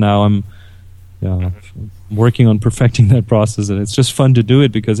there, and now I'm working on perfecting that process, and it's just fun to do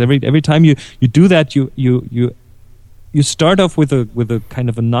it, because every time you do that, you start off with a kind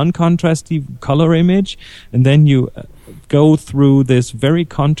of a non-contrasty color image, and then you go through this very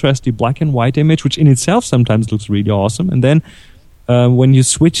contrasty black and white image, which in itself sometimes looks really awesome, and then when you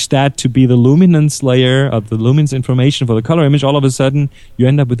switch that to be the luminance layer of the luminance information for the color image, all of a sudden you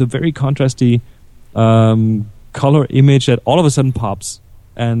end up with a very contrasty color image that all of a sudden pops.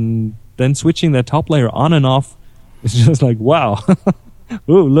 And then switching that top layer on and off is just like, wow.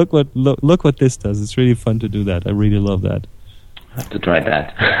 Ooh, look what this does. It's really fun to do that. I really love that. I have to try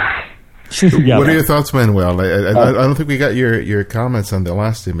that. What are your thoughts, Manuel? I don't think we got your comments on the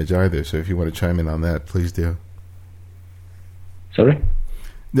last image either, so if you want to chime in on that, please do. Sorry?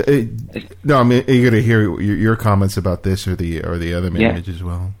 No, I mean, are you going to hear your comments about this or the other image as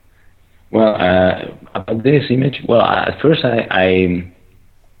well? Well, about this image, at first I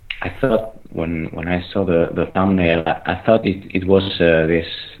thought when I saw the thumbnail, I thought it was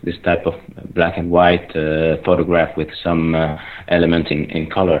this type of black and white photograph with some element in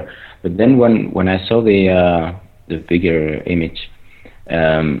color. But then when I saw the bigger image,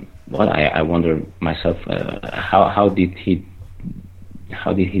 I wonder myself, how did he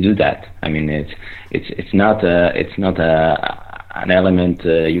do that? I mean, it's not an element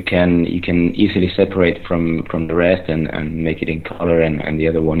you can easily separate from the rest and make it in color, and the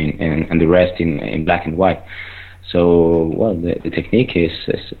other one and the rest in black and white. So the technique is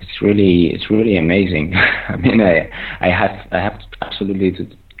it's really amazing. I mean, I have absolutely to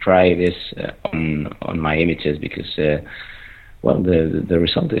try this on my images, because the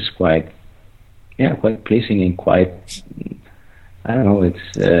result is quite pleasing and quite. I don't know. It's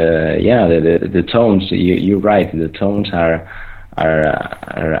the tones. You're right. The tones are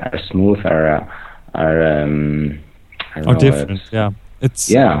smooth. Are different. It's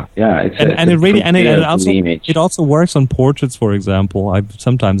It's and it really and image. it also works on portraits, for example. I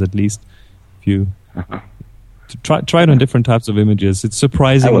sometimes, at least, if you try it on different types of images, it's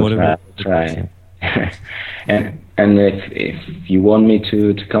surprising what it try. and if you want me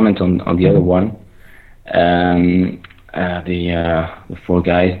to comment on the other one, the four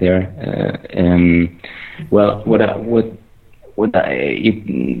guys there, well,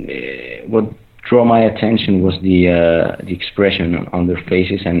 what drew my attention was the expression on their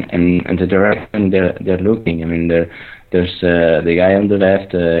faces and the direction they're looking. I mean, there's the guy on the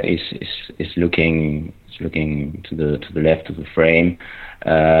left is looking to the left of the frame.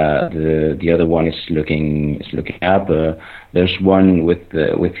 The other one is looking up. There's one with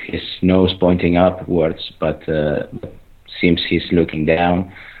his nose pointing upwards, but seems he's looking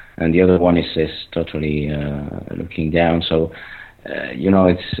down, and the other one is totally looking down. So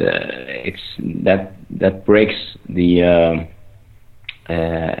it's that breaks the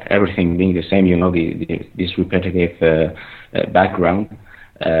everything being the same. This repetitive background.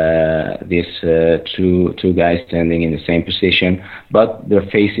 These two guys standing in the same position, but their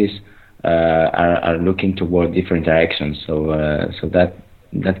faces are looking toward different directions. So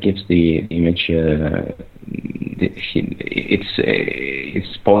that gives the image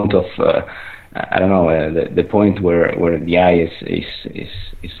its point of I don't know the point where the eye is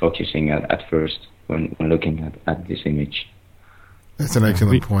focusing at first when looking at this image. That's an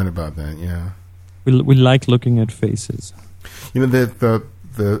excellent point about that. Yeah, we like looking at faces. The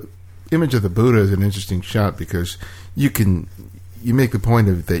image of the Buddha is an interesting shot because you make the point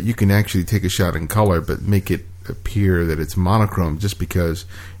of that you can actually take a shot in color but make it appear that it's monochrome just because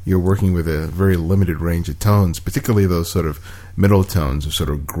you're working with a very limited range of tones, particularly those sort of middle tones of sort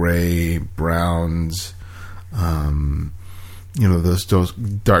of gray, browns. Those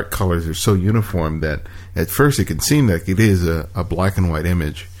dark colors are so uniform that at first it can seem like it is a black and white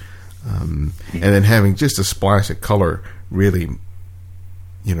image. And then having just a splash of color really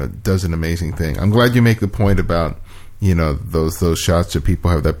does an amazing thing. I'm glad you make the point about, those shots that people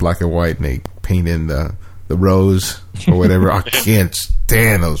have that black and white and they paint in the rose or whatever. I can't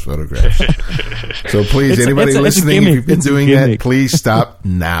stand those photographs. So please, anybody listening, if you've been doing that, please stop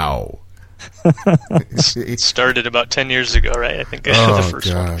now. It started about 10 years ago, right? I think the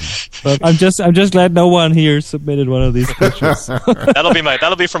first one. But I'm just glad no one here submitted one of these pictures.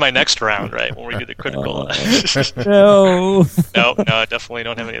 That'll be for my next round, right? When we do the critical. No, I definitely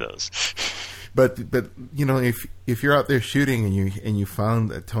don't have any of those. But if you're out there shooting and you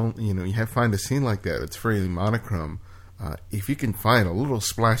found a tone, you find a scene like that, it's fairly monochrome. If you can find a little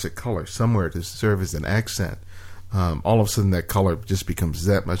splash of color somewhere to serve as an accent, all of a sudden that color just becomes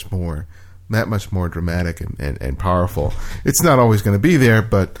that much more dramatic and powerful. It's not always going to be there,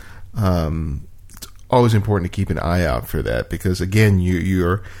 but it's always important to keep an eye out for that because again,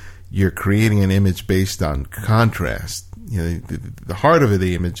 you're creating an image based on contrast. The heart of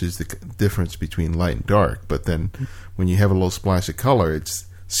the image is the difference between light and dark, but then when you have a little splash of color, it's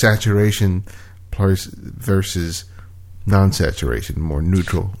saturation versus non-saturation, more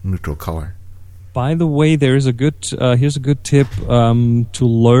neutral color. By the way, here's a good tip to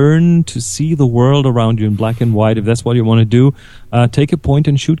learn to see the world around you in black and white. If that's what you want to do, take a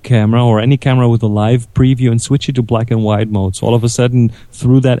point-and-shoot camera or any camera with a live preview and switch it to black and white mode. So all of a sudden,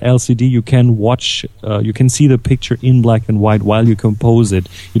 through that LCD, you can see the picture in black and white while you compose it.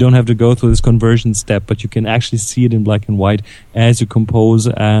 You don't have to go through this conversion step, but you can actually see it in black and white as you compose.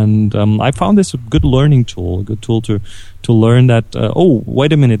 And I found this a good learning tool, a good tool to learn that,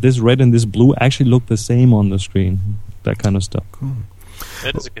 wait a minute, this red and this blue actually look the same on the screen. That kind of stuff. Cool.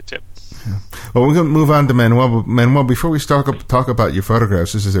 That is a good tip. Yeah. Well, we're going to move on to Manuel. Manuel, before we talk about your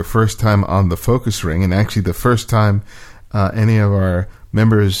photographs, this is our first time on the focus ring, and actually the first time any of our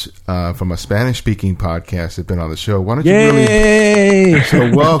members from a Spanish-speaking podcast have been on the show. Why don't you really?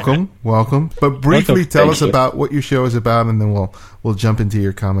 So welcome. But briefly tell us about what your show is about, and then we'll jump into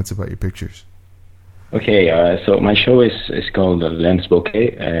your comments about your pictures. Okay, so my show is called Lens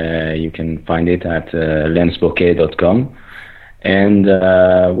Bokeh. You can find it at lensbokeh.com. And,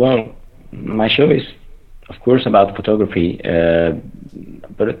 my show is, of course, about photography,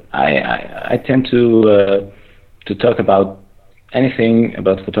 but I tend to talk about anything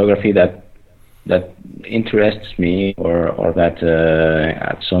about photography that interests me or that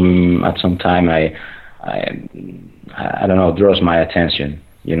at some time I don't know, draws my attention,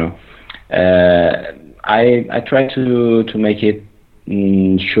 I try to make it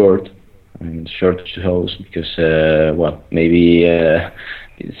short shows because maybe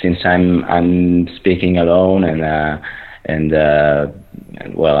since I'm speaking alone and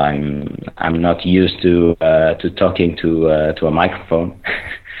well, I'm not used to talking to a microphone.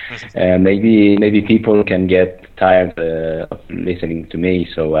 Maybe people can get tired of listening to me.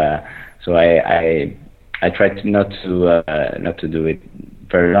 So I try not to do it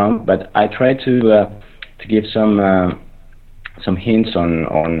very long, but I try to give some hints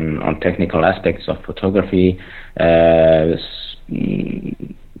on technical aspects of photography.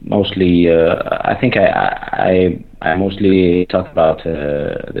 Mostly, I think I mostly talk about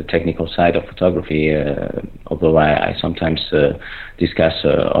the technical side of photography, although I sometimes discuss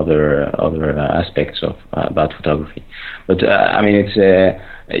other aspects of about photography. But I mean, it's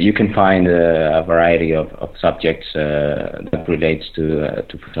you can find a variety of subjects that relates to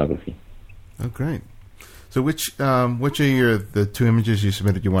photography. Oh, great! So, which are the two images you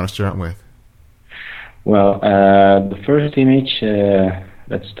submitted you want to start with? Well, the first image.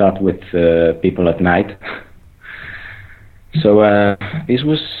 Let's start with people at night. So this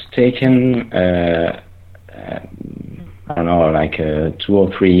was taken, I don't know, like 2 or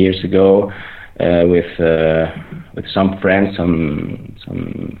 3 years ago, with some friends,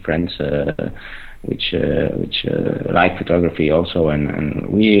 which like photography also, and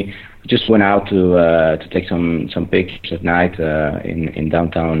we just went out to take some pictures at night in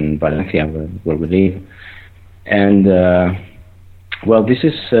downtown Valencia, where we live, and. Well, this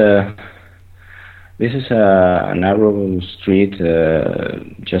is a narrow street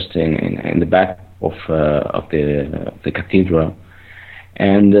just in the back of the cathedral,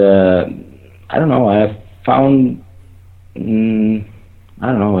 and I don't know. I found I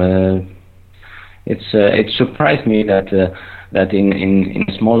don't know. It surprised me that in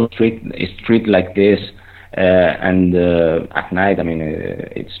a small street like this. And at night, I mean,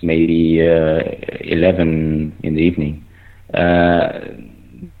 it's maybe 11 in the evening. There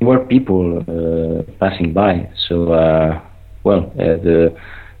were people passing by. So,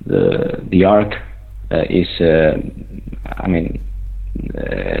 the arc is, I mean,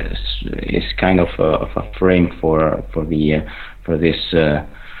 is kind of a frame for this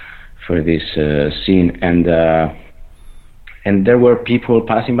scene, and there were people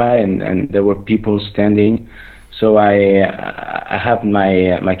passing by, and there were people standing. So I have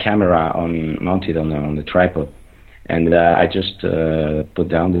my camera mounted on the tripod. And I just put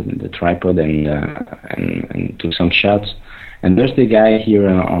down the tripod and took some shots. And there's the guy here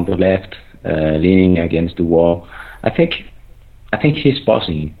on the left, leaning against the wall. I think he's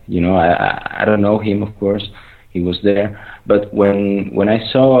posing. You know, I don't know him, of course. He was there, but when I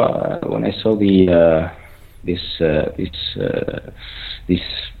saw this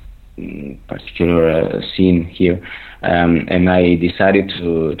particular scene here, and I decided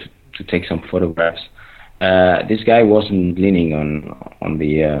to take some photographs. This guy wasn't leaning on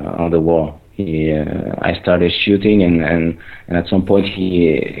the wall. I started shooting, and at some point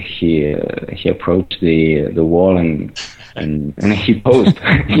he approached the wall and he posed.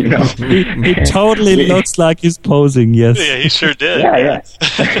 You know, he totally looks like he's posing. Yes, yeah, he sure did. Yeah.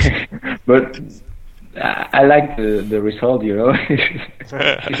 But I like the result. You know,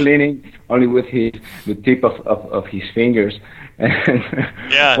 he's leaning only with the tip of his fingers.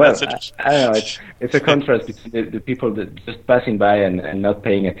 Yeah, well, that's interesting. I don't know. It's a contrast between the people that just passing by and not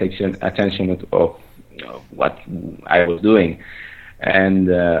paying attention of what I was doing, and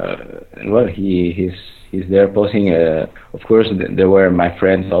well, he's there posing. Of course, there were my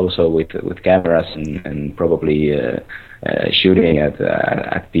friends also with cameras and probably shooting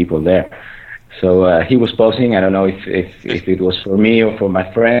at people there. So he was posing. I don't know if it was for me or for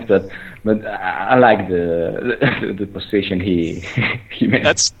my friends, but I like the position he made.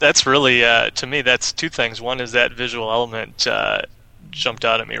 That's really to me. That's two things. One is that visual element jumped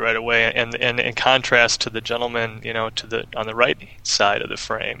out at me right away, and in contrast to the gentleman, you know, on the right side of the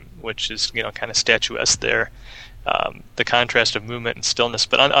frame, which is, you know, kind of statuesque there. The contrast of movement and stillness.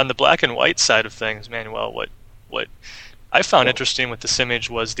 But on the black and white side of things, Manuel, what I found interesting with this image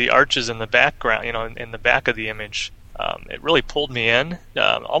was the arches in the background, you know, in the back of the image. It really pulled me in,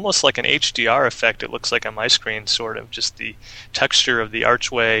 almost like an HDR effect. It looks like on my screen, sort of, just the texture of the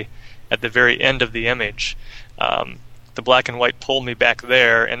archway at the very end of the image. The black and white pulled me back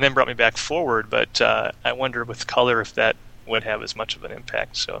there and then brought me back forward, but I wonder with color if that would have as much of an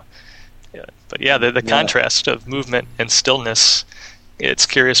impact. So, yeah. But yeah, the contrast of movement and stillness, it's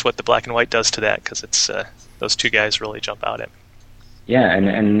curious what the black and white does to that, because it's those two guys really jump out at me. Yeah,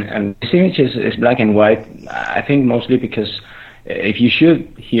 and this image is black and white, I think mostly because if you shoot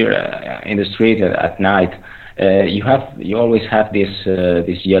here in the street at night, you always have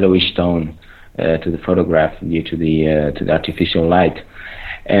this yellowish tone to the photograph due to the artificial light,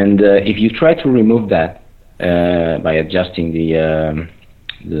 and if you try to remove that, by adjusting the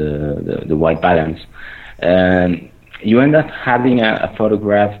white balance. You end up having a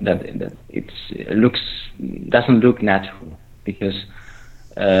photograph that doesn't look natural because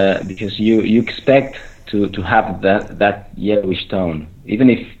you expect to have that yellowish tone, even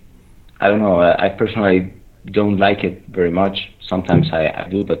if I don't know. I personally don't like it very much. Sometimes I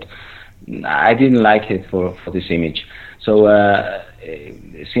do, but I didn't like it for this image. So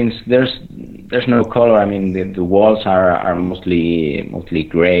since there's no color, I mean the walls are mostly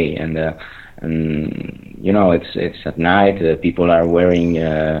gray, and you know it's at night. People are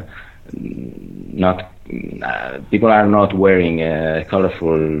not wearing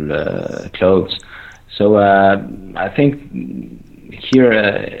colorful clothes. So I think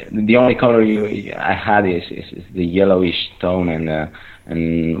here the only color I had is the yellowish tone,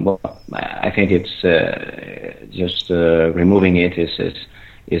 and well, I think it's just removing it is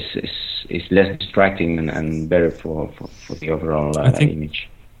less distracting and better for the overall image.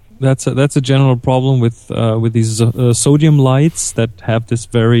 That's a general problem with these sodium lights that have this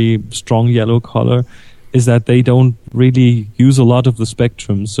very strong yellow color, is that they don't really use a lot of the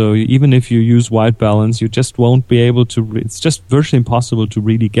spectrum. So even if you use white balance, you just won't be able to. It's just virtually impossible to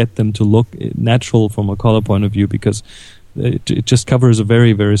really get them to look natural from a color point of view, because it just covers a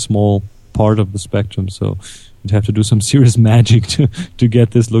very, very small part of the spectrum. So you'd have to do some serious magic to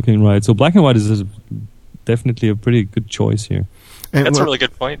get this looking right. So black and white is definitely a pretty good choice here. That's a really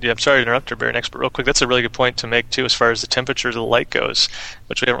good point. Yeah, I'm sorry to interrupt her, Baron X, but real quick, that's a really good point to make, too, as far as the temperature of the light goes,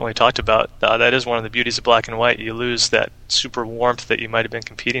 which we haven't really talked about. That is one of the beauties of black and white. You lose that super warmth that you might have been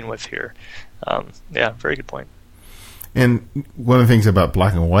competing with here. Yeah, very good point. And one of the things about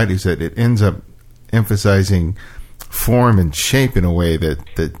black and white is that it ends up emphasizing form and shape in a way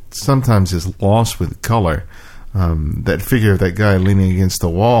that sometimes is lost with color. That figure of that guy leaning against the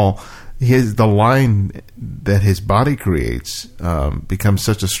wall, the line that his body creates becomes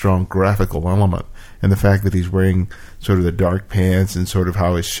such a strong graphical element, and the fact that he's wearing sort of the dark pants and sort of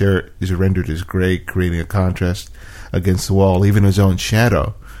how his shirt is rendered as gray, creating a contrast against the wall, even his own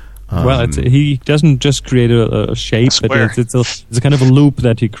shadow. Well, he doesn't just create a shape, but it's a kind of a loop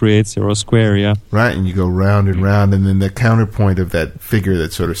that he creates, or a square, yeah. Right, and you go round and round, and then the counterpoint of that figure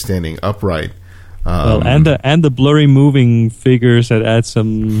that's sort of standing upright. And the blurry moving figures that add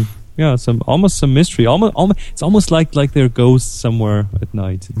some mystery. It's almost like they're ghosts somewhere at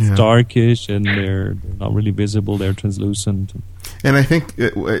night. It's darkish, and they're not really visible. They're translucent. And I think,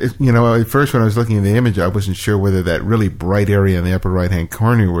 at first when I was looking at the image, I wasn't sure whether that really bright area in the upper right-hand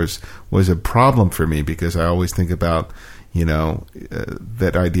corner was a problem for me, because I always think about,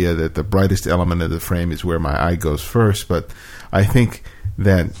 that idea that the brightest element of the frame is where my eye goes first. But I think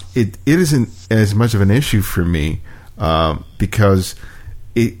that it isn't as much of an issue for me because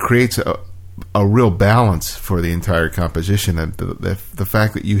it creates a real balance for the entire composition. And the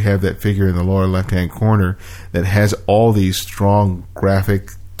fact that you have that figure in the lower left-hand corner that has all these strong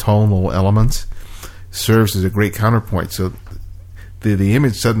graphic tonal elements serves as a great counterpoint. So the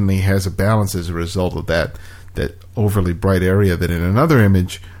image suddenly has a balance as a result of that overly bright area that in another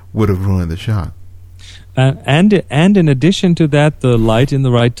image would have ruined the shot. And in addition to that, the light in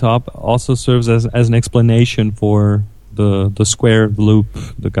the right top also serves as an explanation for the square loop,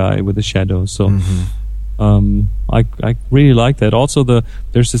 the guy with the shadow. So I really like that. Also,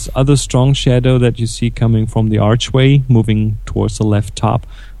 there's this other strong shadow that you see coming from the archway, moving towards the left top.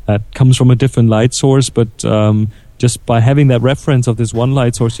 That comes from a different light source, but just by having that reference of this one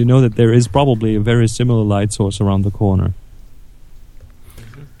light source, you know that there is probably a very similar light source around the corner.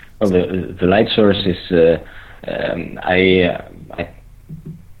 Well, the light source is I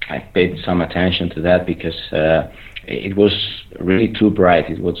paid some attention to that because it was really too bright.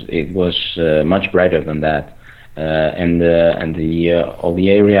 It was much brighter than that, and all the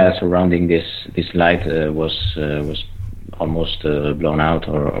area surrounding this light was almost blown out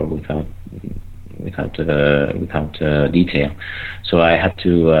or without detail. So I had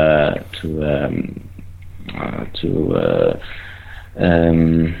to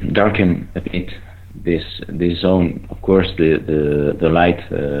darken a bit this zone. Of course, the light.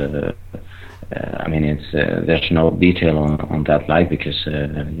 There's no detail on that light because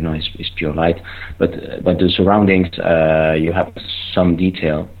it's pure light. But the surroundings, you have some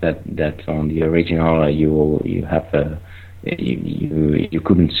detail that on the original you have you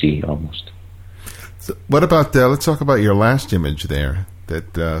couldn't see almost. So what about let's talk about your last image there,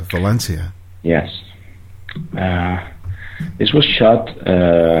 that Valencia. Yes, this was shot.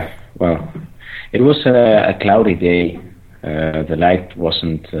 It was a cloudy day. The light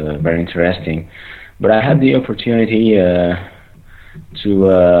wasn't very interesting, but I had the opportunity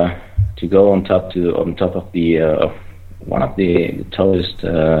to to go on top of the one of the tallest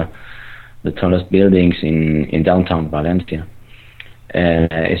buildings in downtown Valencia.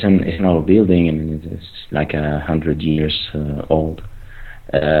 It's an old building, and it's like 100 years old.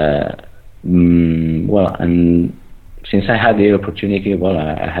 Well, and since I had the opportunity, well,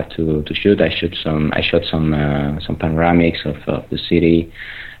 I had to shoot. I shot some panoramics of the city,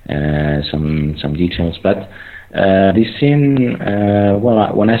 some details. But this scene,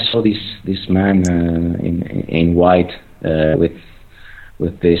 well, when I saw this man in white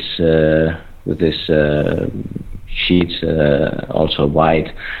with this sheets also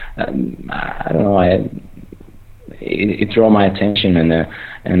white, I don't know. It drew my attention,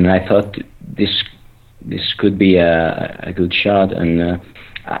 and I thought this could be a good shot, and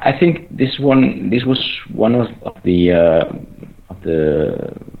I think this was one of the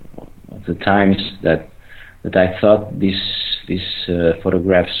times that I thought these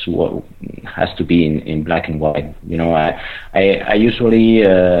photographs has to be in black and white. You know, I usually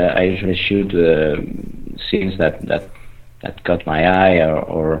shoot scenes that caught my eye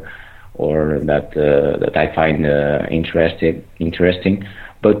or that I find interesting,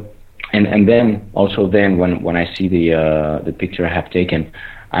 but and then also when I see the picture I have taken,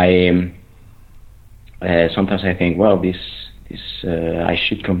 I sometimes I think, well, this I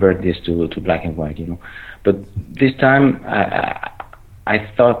should convert this to black and white, you know. But this time I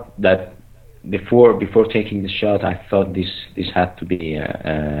thought that before taking the shot, I thought this had to be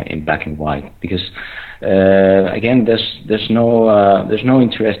in black and white, because again, there's no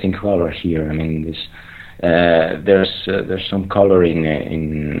interesting color here. I mean, there's some color in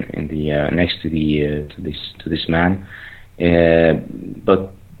the next to this man,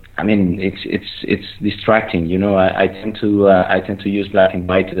 but I mean it's distracting. You know, I tend to use black and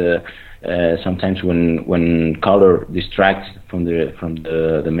white sometimes when color distracts from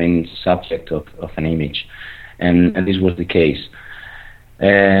the main subject of an image, and this was the case.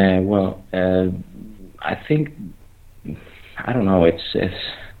 Well, I think, I don't know.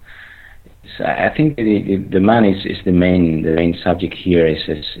 I think the man is the main subject here.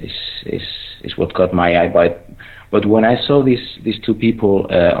 Is what caught my eye. But when I saw these two people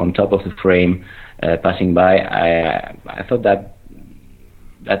on top of the frame passing by, I thought that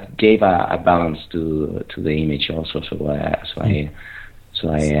gave a balance to the image also.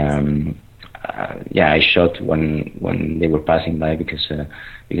 I shot when they were passing by, because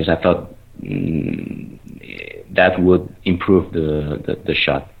I thought that would improve the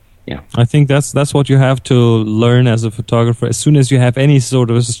shot. Yeah, I think that's what you have to learn as a photographer. As soon as you have any sort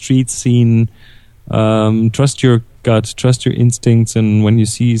of a street scene, trust your gut, trust your instincts, and when you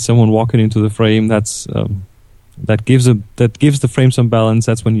see someone walking into the frame, that gives the frame some balance.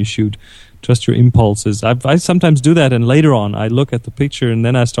 That's when you shoot. Trust your impulses. I sometimes do that, and later on I look at the picture and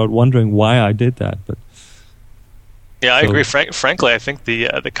then I start wondering why I did that. But yeah, I agree. Frankly, I think the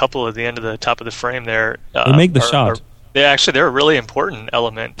couple at the end of the top of the frame there, they make the shot. They're a really important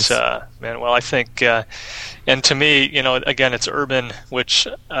element, Manuel. I think, and to me, you know, again, it's urban, which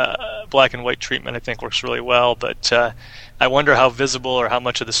black and white treatment I think works really well. But I wonder how visible or how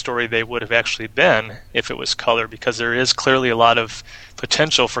much of the story they would have actually been if it was color, because there is clearly a lot of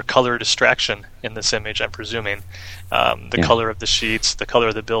potential for color distraction in this image. I'm presuming color of the sheets, the color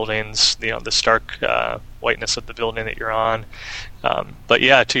of the buildings, the stark whiteness of the building that you're on. But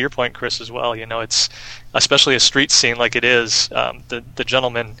yeah, to your point, Chris, as well, you know, it's especially a street scene like it is. The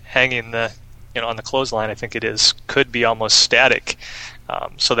gentleman hanging on the clothesline, I think it is, could be almost static.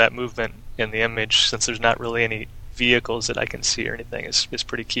 So that movement in the image, since there's not really any vehicles that I can see or anything, is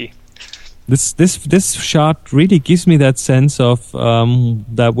pretty key. This shot really gives me that sense of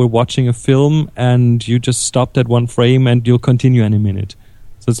that we're watching a film and you just stopped at one frame and you'll continue in a minute.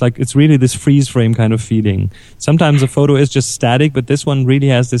 So it's really this freeze frame kind of feeling. Sometimes a photo is just static, but this one really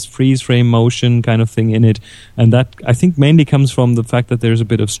has this freeze frame motion kind of thing in it. And that, I think, mainly comes from the fact that there's a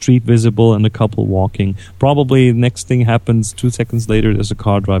bit of street visible and a couple walking. Probably the next thing happens 2 seconds later, there's a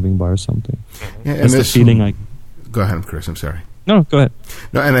car driving by or something. Yeah, that's the feeling Go ahead, Chris, I'm sorry. No, go ahead.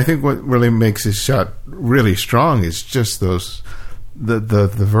 No, and I think what really makes this shot really strong is just those the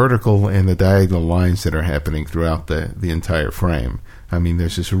vertical and the diagonal lines that are happening throughout the entire frame. I mean,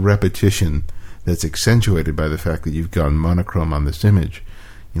 there's this repetition that's accentuated by the fact that you've gone monochrome on this image.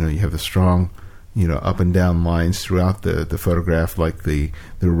 You know, you have the strong, up and down lines throughout the photograph, like the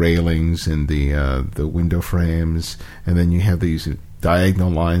railings and the window frames, and then you have these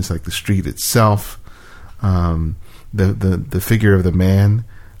diagonal lines like the street itself, the figure of the man.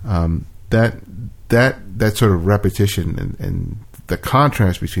 That sort of repetition and the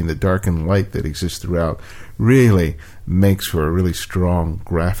contrast between the dark and light that exists throughout really makes for a really strong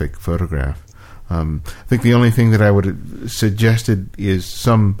graphic photograph. I think the only thing that I would have suggested is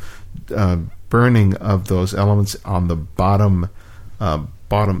some burning of those elements on the bottom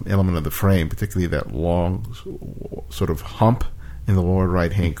element of the frame, particularly that long sort of hump in the lower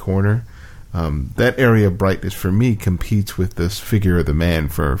right-hand corner. That area of brightness for me competes with this figure of the man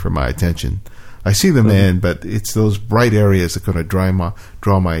for my attention. I see the man, but it's those bright areas that are going to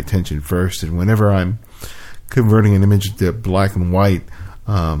draw my attention first. And whenever I'm converting an image to black and white,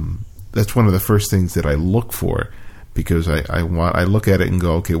 that's one of the first things that I look for, because I look at it and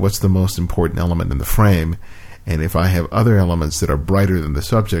go, okay, what's the most important element in the frame? And if I have other elements that are brighter than the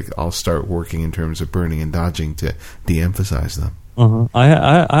subject, I'll start working in terms of burning and dodging to de-emphasize them.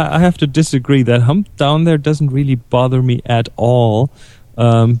 I have to disagree. That hump down there doesn't really bother me at all,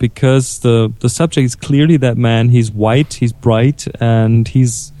 because the subject is clearly that man. He's white, he's bright, and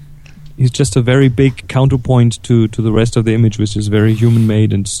he's just a very big counterpoint to the rest of the image, which is very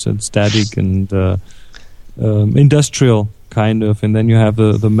human-made and static and industrial kind of. And then you have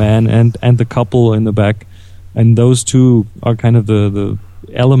the man and the couple in the back, and those two are kind of the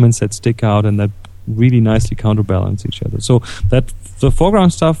elements that stick out and that really nicely counterbalance each other. So that the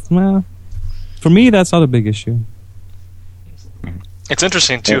foreground stuff, for me, that's not a big issue. It's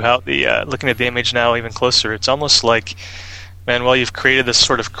interesting too how the looking at the image now even closer, it's almost like, man, well, you've created this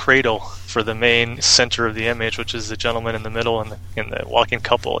sort of cradle for the main center of the image, which is the gentleman in the middle and the walking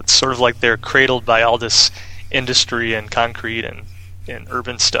couple. It's sort of like they're cradled by all this industry and concrete and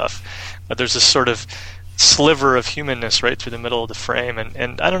urban stuff, but there's this sort of sliver of humanness right through the middle of the frame.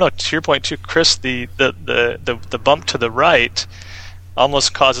 And I don't know, to your point too, Chris, the bump to the right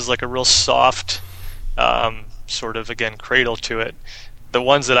almost causes like a real soft sort of, again, cradle to it. The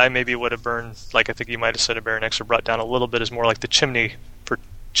ones that I maybe would have burned, like I think you might have said a Baronex, or brought down a little bit, is more like the chimney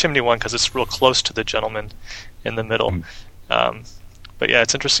one, because it's real close to the gentleman in the middle. But yeah,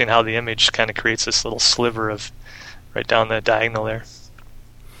 it's interesting how the image kind of creates this little sliver of right down the diagonal there.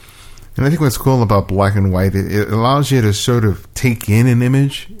 And I think what's cool about black and white, it allows you to sort of take in an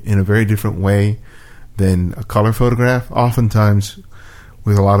image in a very different way than a color photograph. Oftentimes,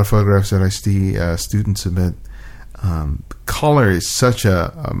 with a lot of photographs that I see students submit, color is such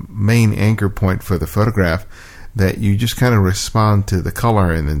a main anchor point for the photograph that you just kind of respond to the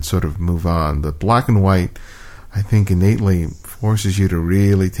color and then sort of move on. The black and white, I think, innately forces you to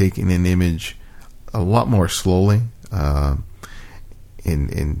really take in an image a lot more slowly,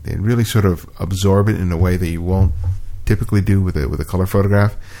 and really sort of absorb it in a way that you won't typically do with a color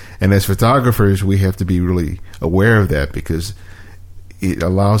photograph. And as photographers, we have to be really aware of that, because it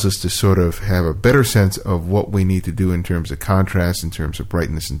allows us to sort of have a better sense of what we need to do in terms of contrast, in terms of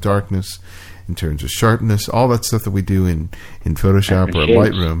brightness and darkness, in terms of sharpness, all that stuff that we do in Photoshop or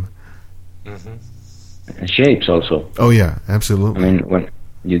Lightroom. Mm-hmm. And shapes also. Oh yeah, absolutely. I mean, when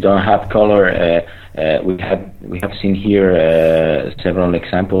you don't have color, we have seen here several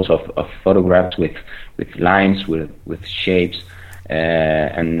examples of photographs with lines, with shapes.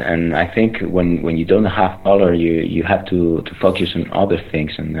 And I think when you don't have color, you have to focus on other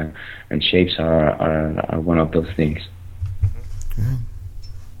things, and shapes are one of those things. Okay.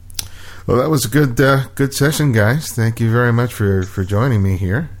 Well, that was a good session, guys. Thank you very much for joining me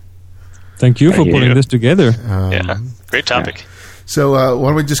here. Thank you for putting this together. Great topic. Yeah. So why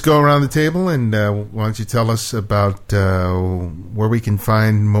don't we just go around the table, and why don't you tell us about where we can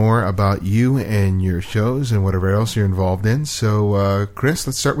find more about you and your shows and whatever else you're involved in. So, Chris,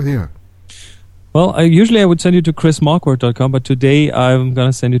 let's start with you. Well, usually I would send you to chrismarquardt.com, but today I'm going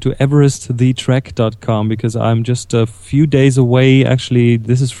to send you to everestthetrek.com, because I'm just a few days away. Actually,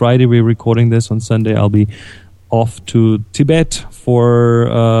 this is Friday. We're recording this. On Sunday, I'll be off to Tibet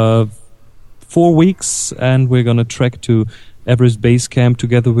for 4 weeks, and we're going to trek to Everest Base Camp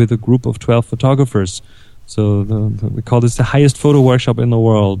together with a group of 12 photographers. So we call this the highest photo workshop in the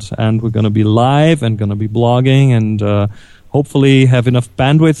world, and we're going to be live and going to be blogging, and hopefully have enough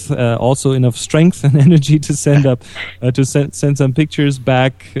bandwidth, also enough strength and energy to send some pictures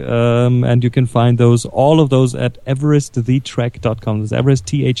back. And you can find all of those at everestthetrek.com. That's Everest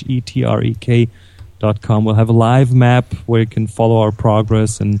TheTrek.com. We'll have a live map where you can follow our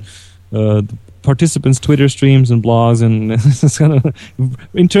progress, and participants' Twitter streams and blogs, and it's kind of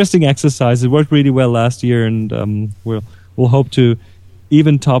interesting exercise. It worked really well last year, and we'll hope to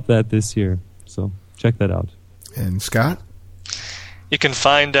even top that this year. So check that out. And Scott? You can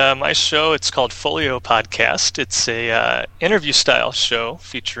find my show. It's called Folio Podcast. It's a interview-style show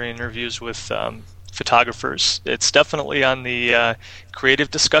featuring interviews with photographers. It's definitely on the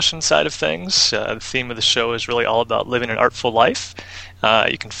creative discussion side of things. The theme of the show is really all about living an artful life.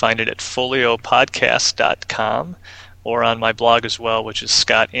 You can find it at foliopodcast.com or on my blog as well, which is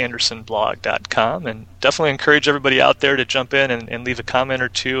scottandersonblog.com. And definitely encourage everybody out there to jump in and leave a comment or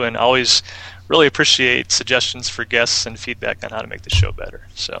two, and always really appreciate suggestions for guests and feedback on how to make the show better.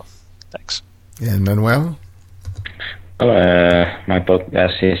 So, thanks. And Manuel? My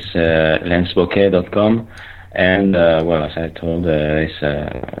podcast is lensbouquet.com, and as I told,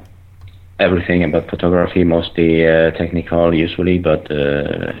 it's everything about photography, mostly technical usually, but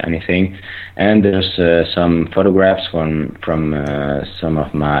anything. And there's some photographs from some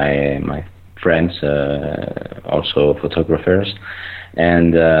of my friends, also photographers.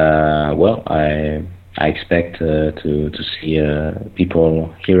 And I expect to see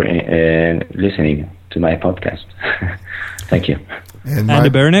people here listening to my podcast. Thank you. And the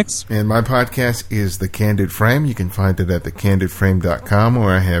Baronix? And my podcast is The Candid Frame. You can find it at thecandidframe.com,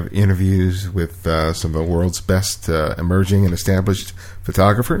 where I have interviews with some of the world's best emerging and established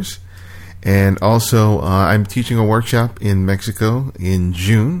photographers. And also, I'm teaching a workshop in Mexico in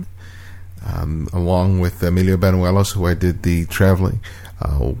June, along with Emilio Banuelos, who I did the traveling,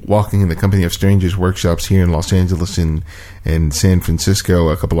 walking in the company of strangers workshops here in Los Angeles and San Francisco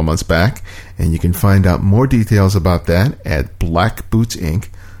a couple of months back. And you can find out more details about that at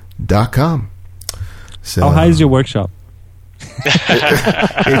blackbootsinc.com. So, how high is your workshop?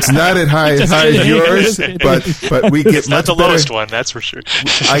 It's not as high as yours, but we get it's much not the better. lowest one, that's for sure.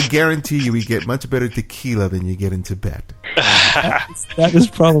 I guarantee you, we get much better tequila than you get in Tibet. That is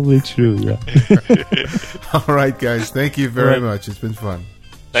probably true. Yeah. All right, guys. Thank you very much. It's been fun.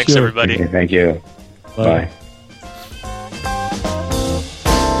 Thanks, everybody. Okay, thank you. Bye.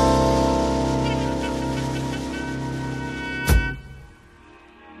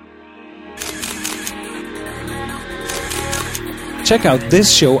 Check out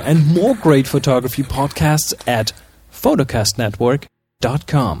this show and more great photography podcasts at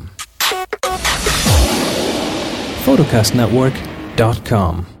photocastnetwork.com.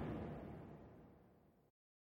 photocastnetwork.com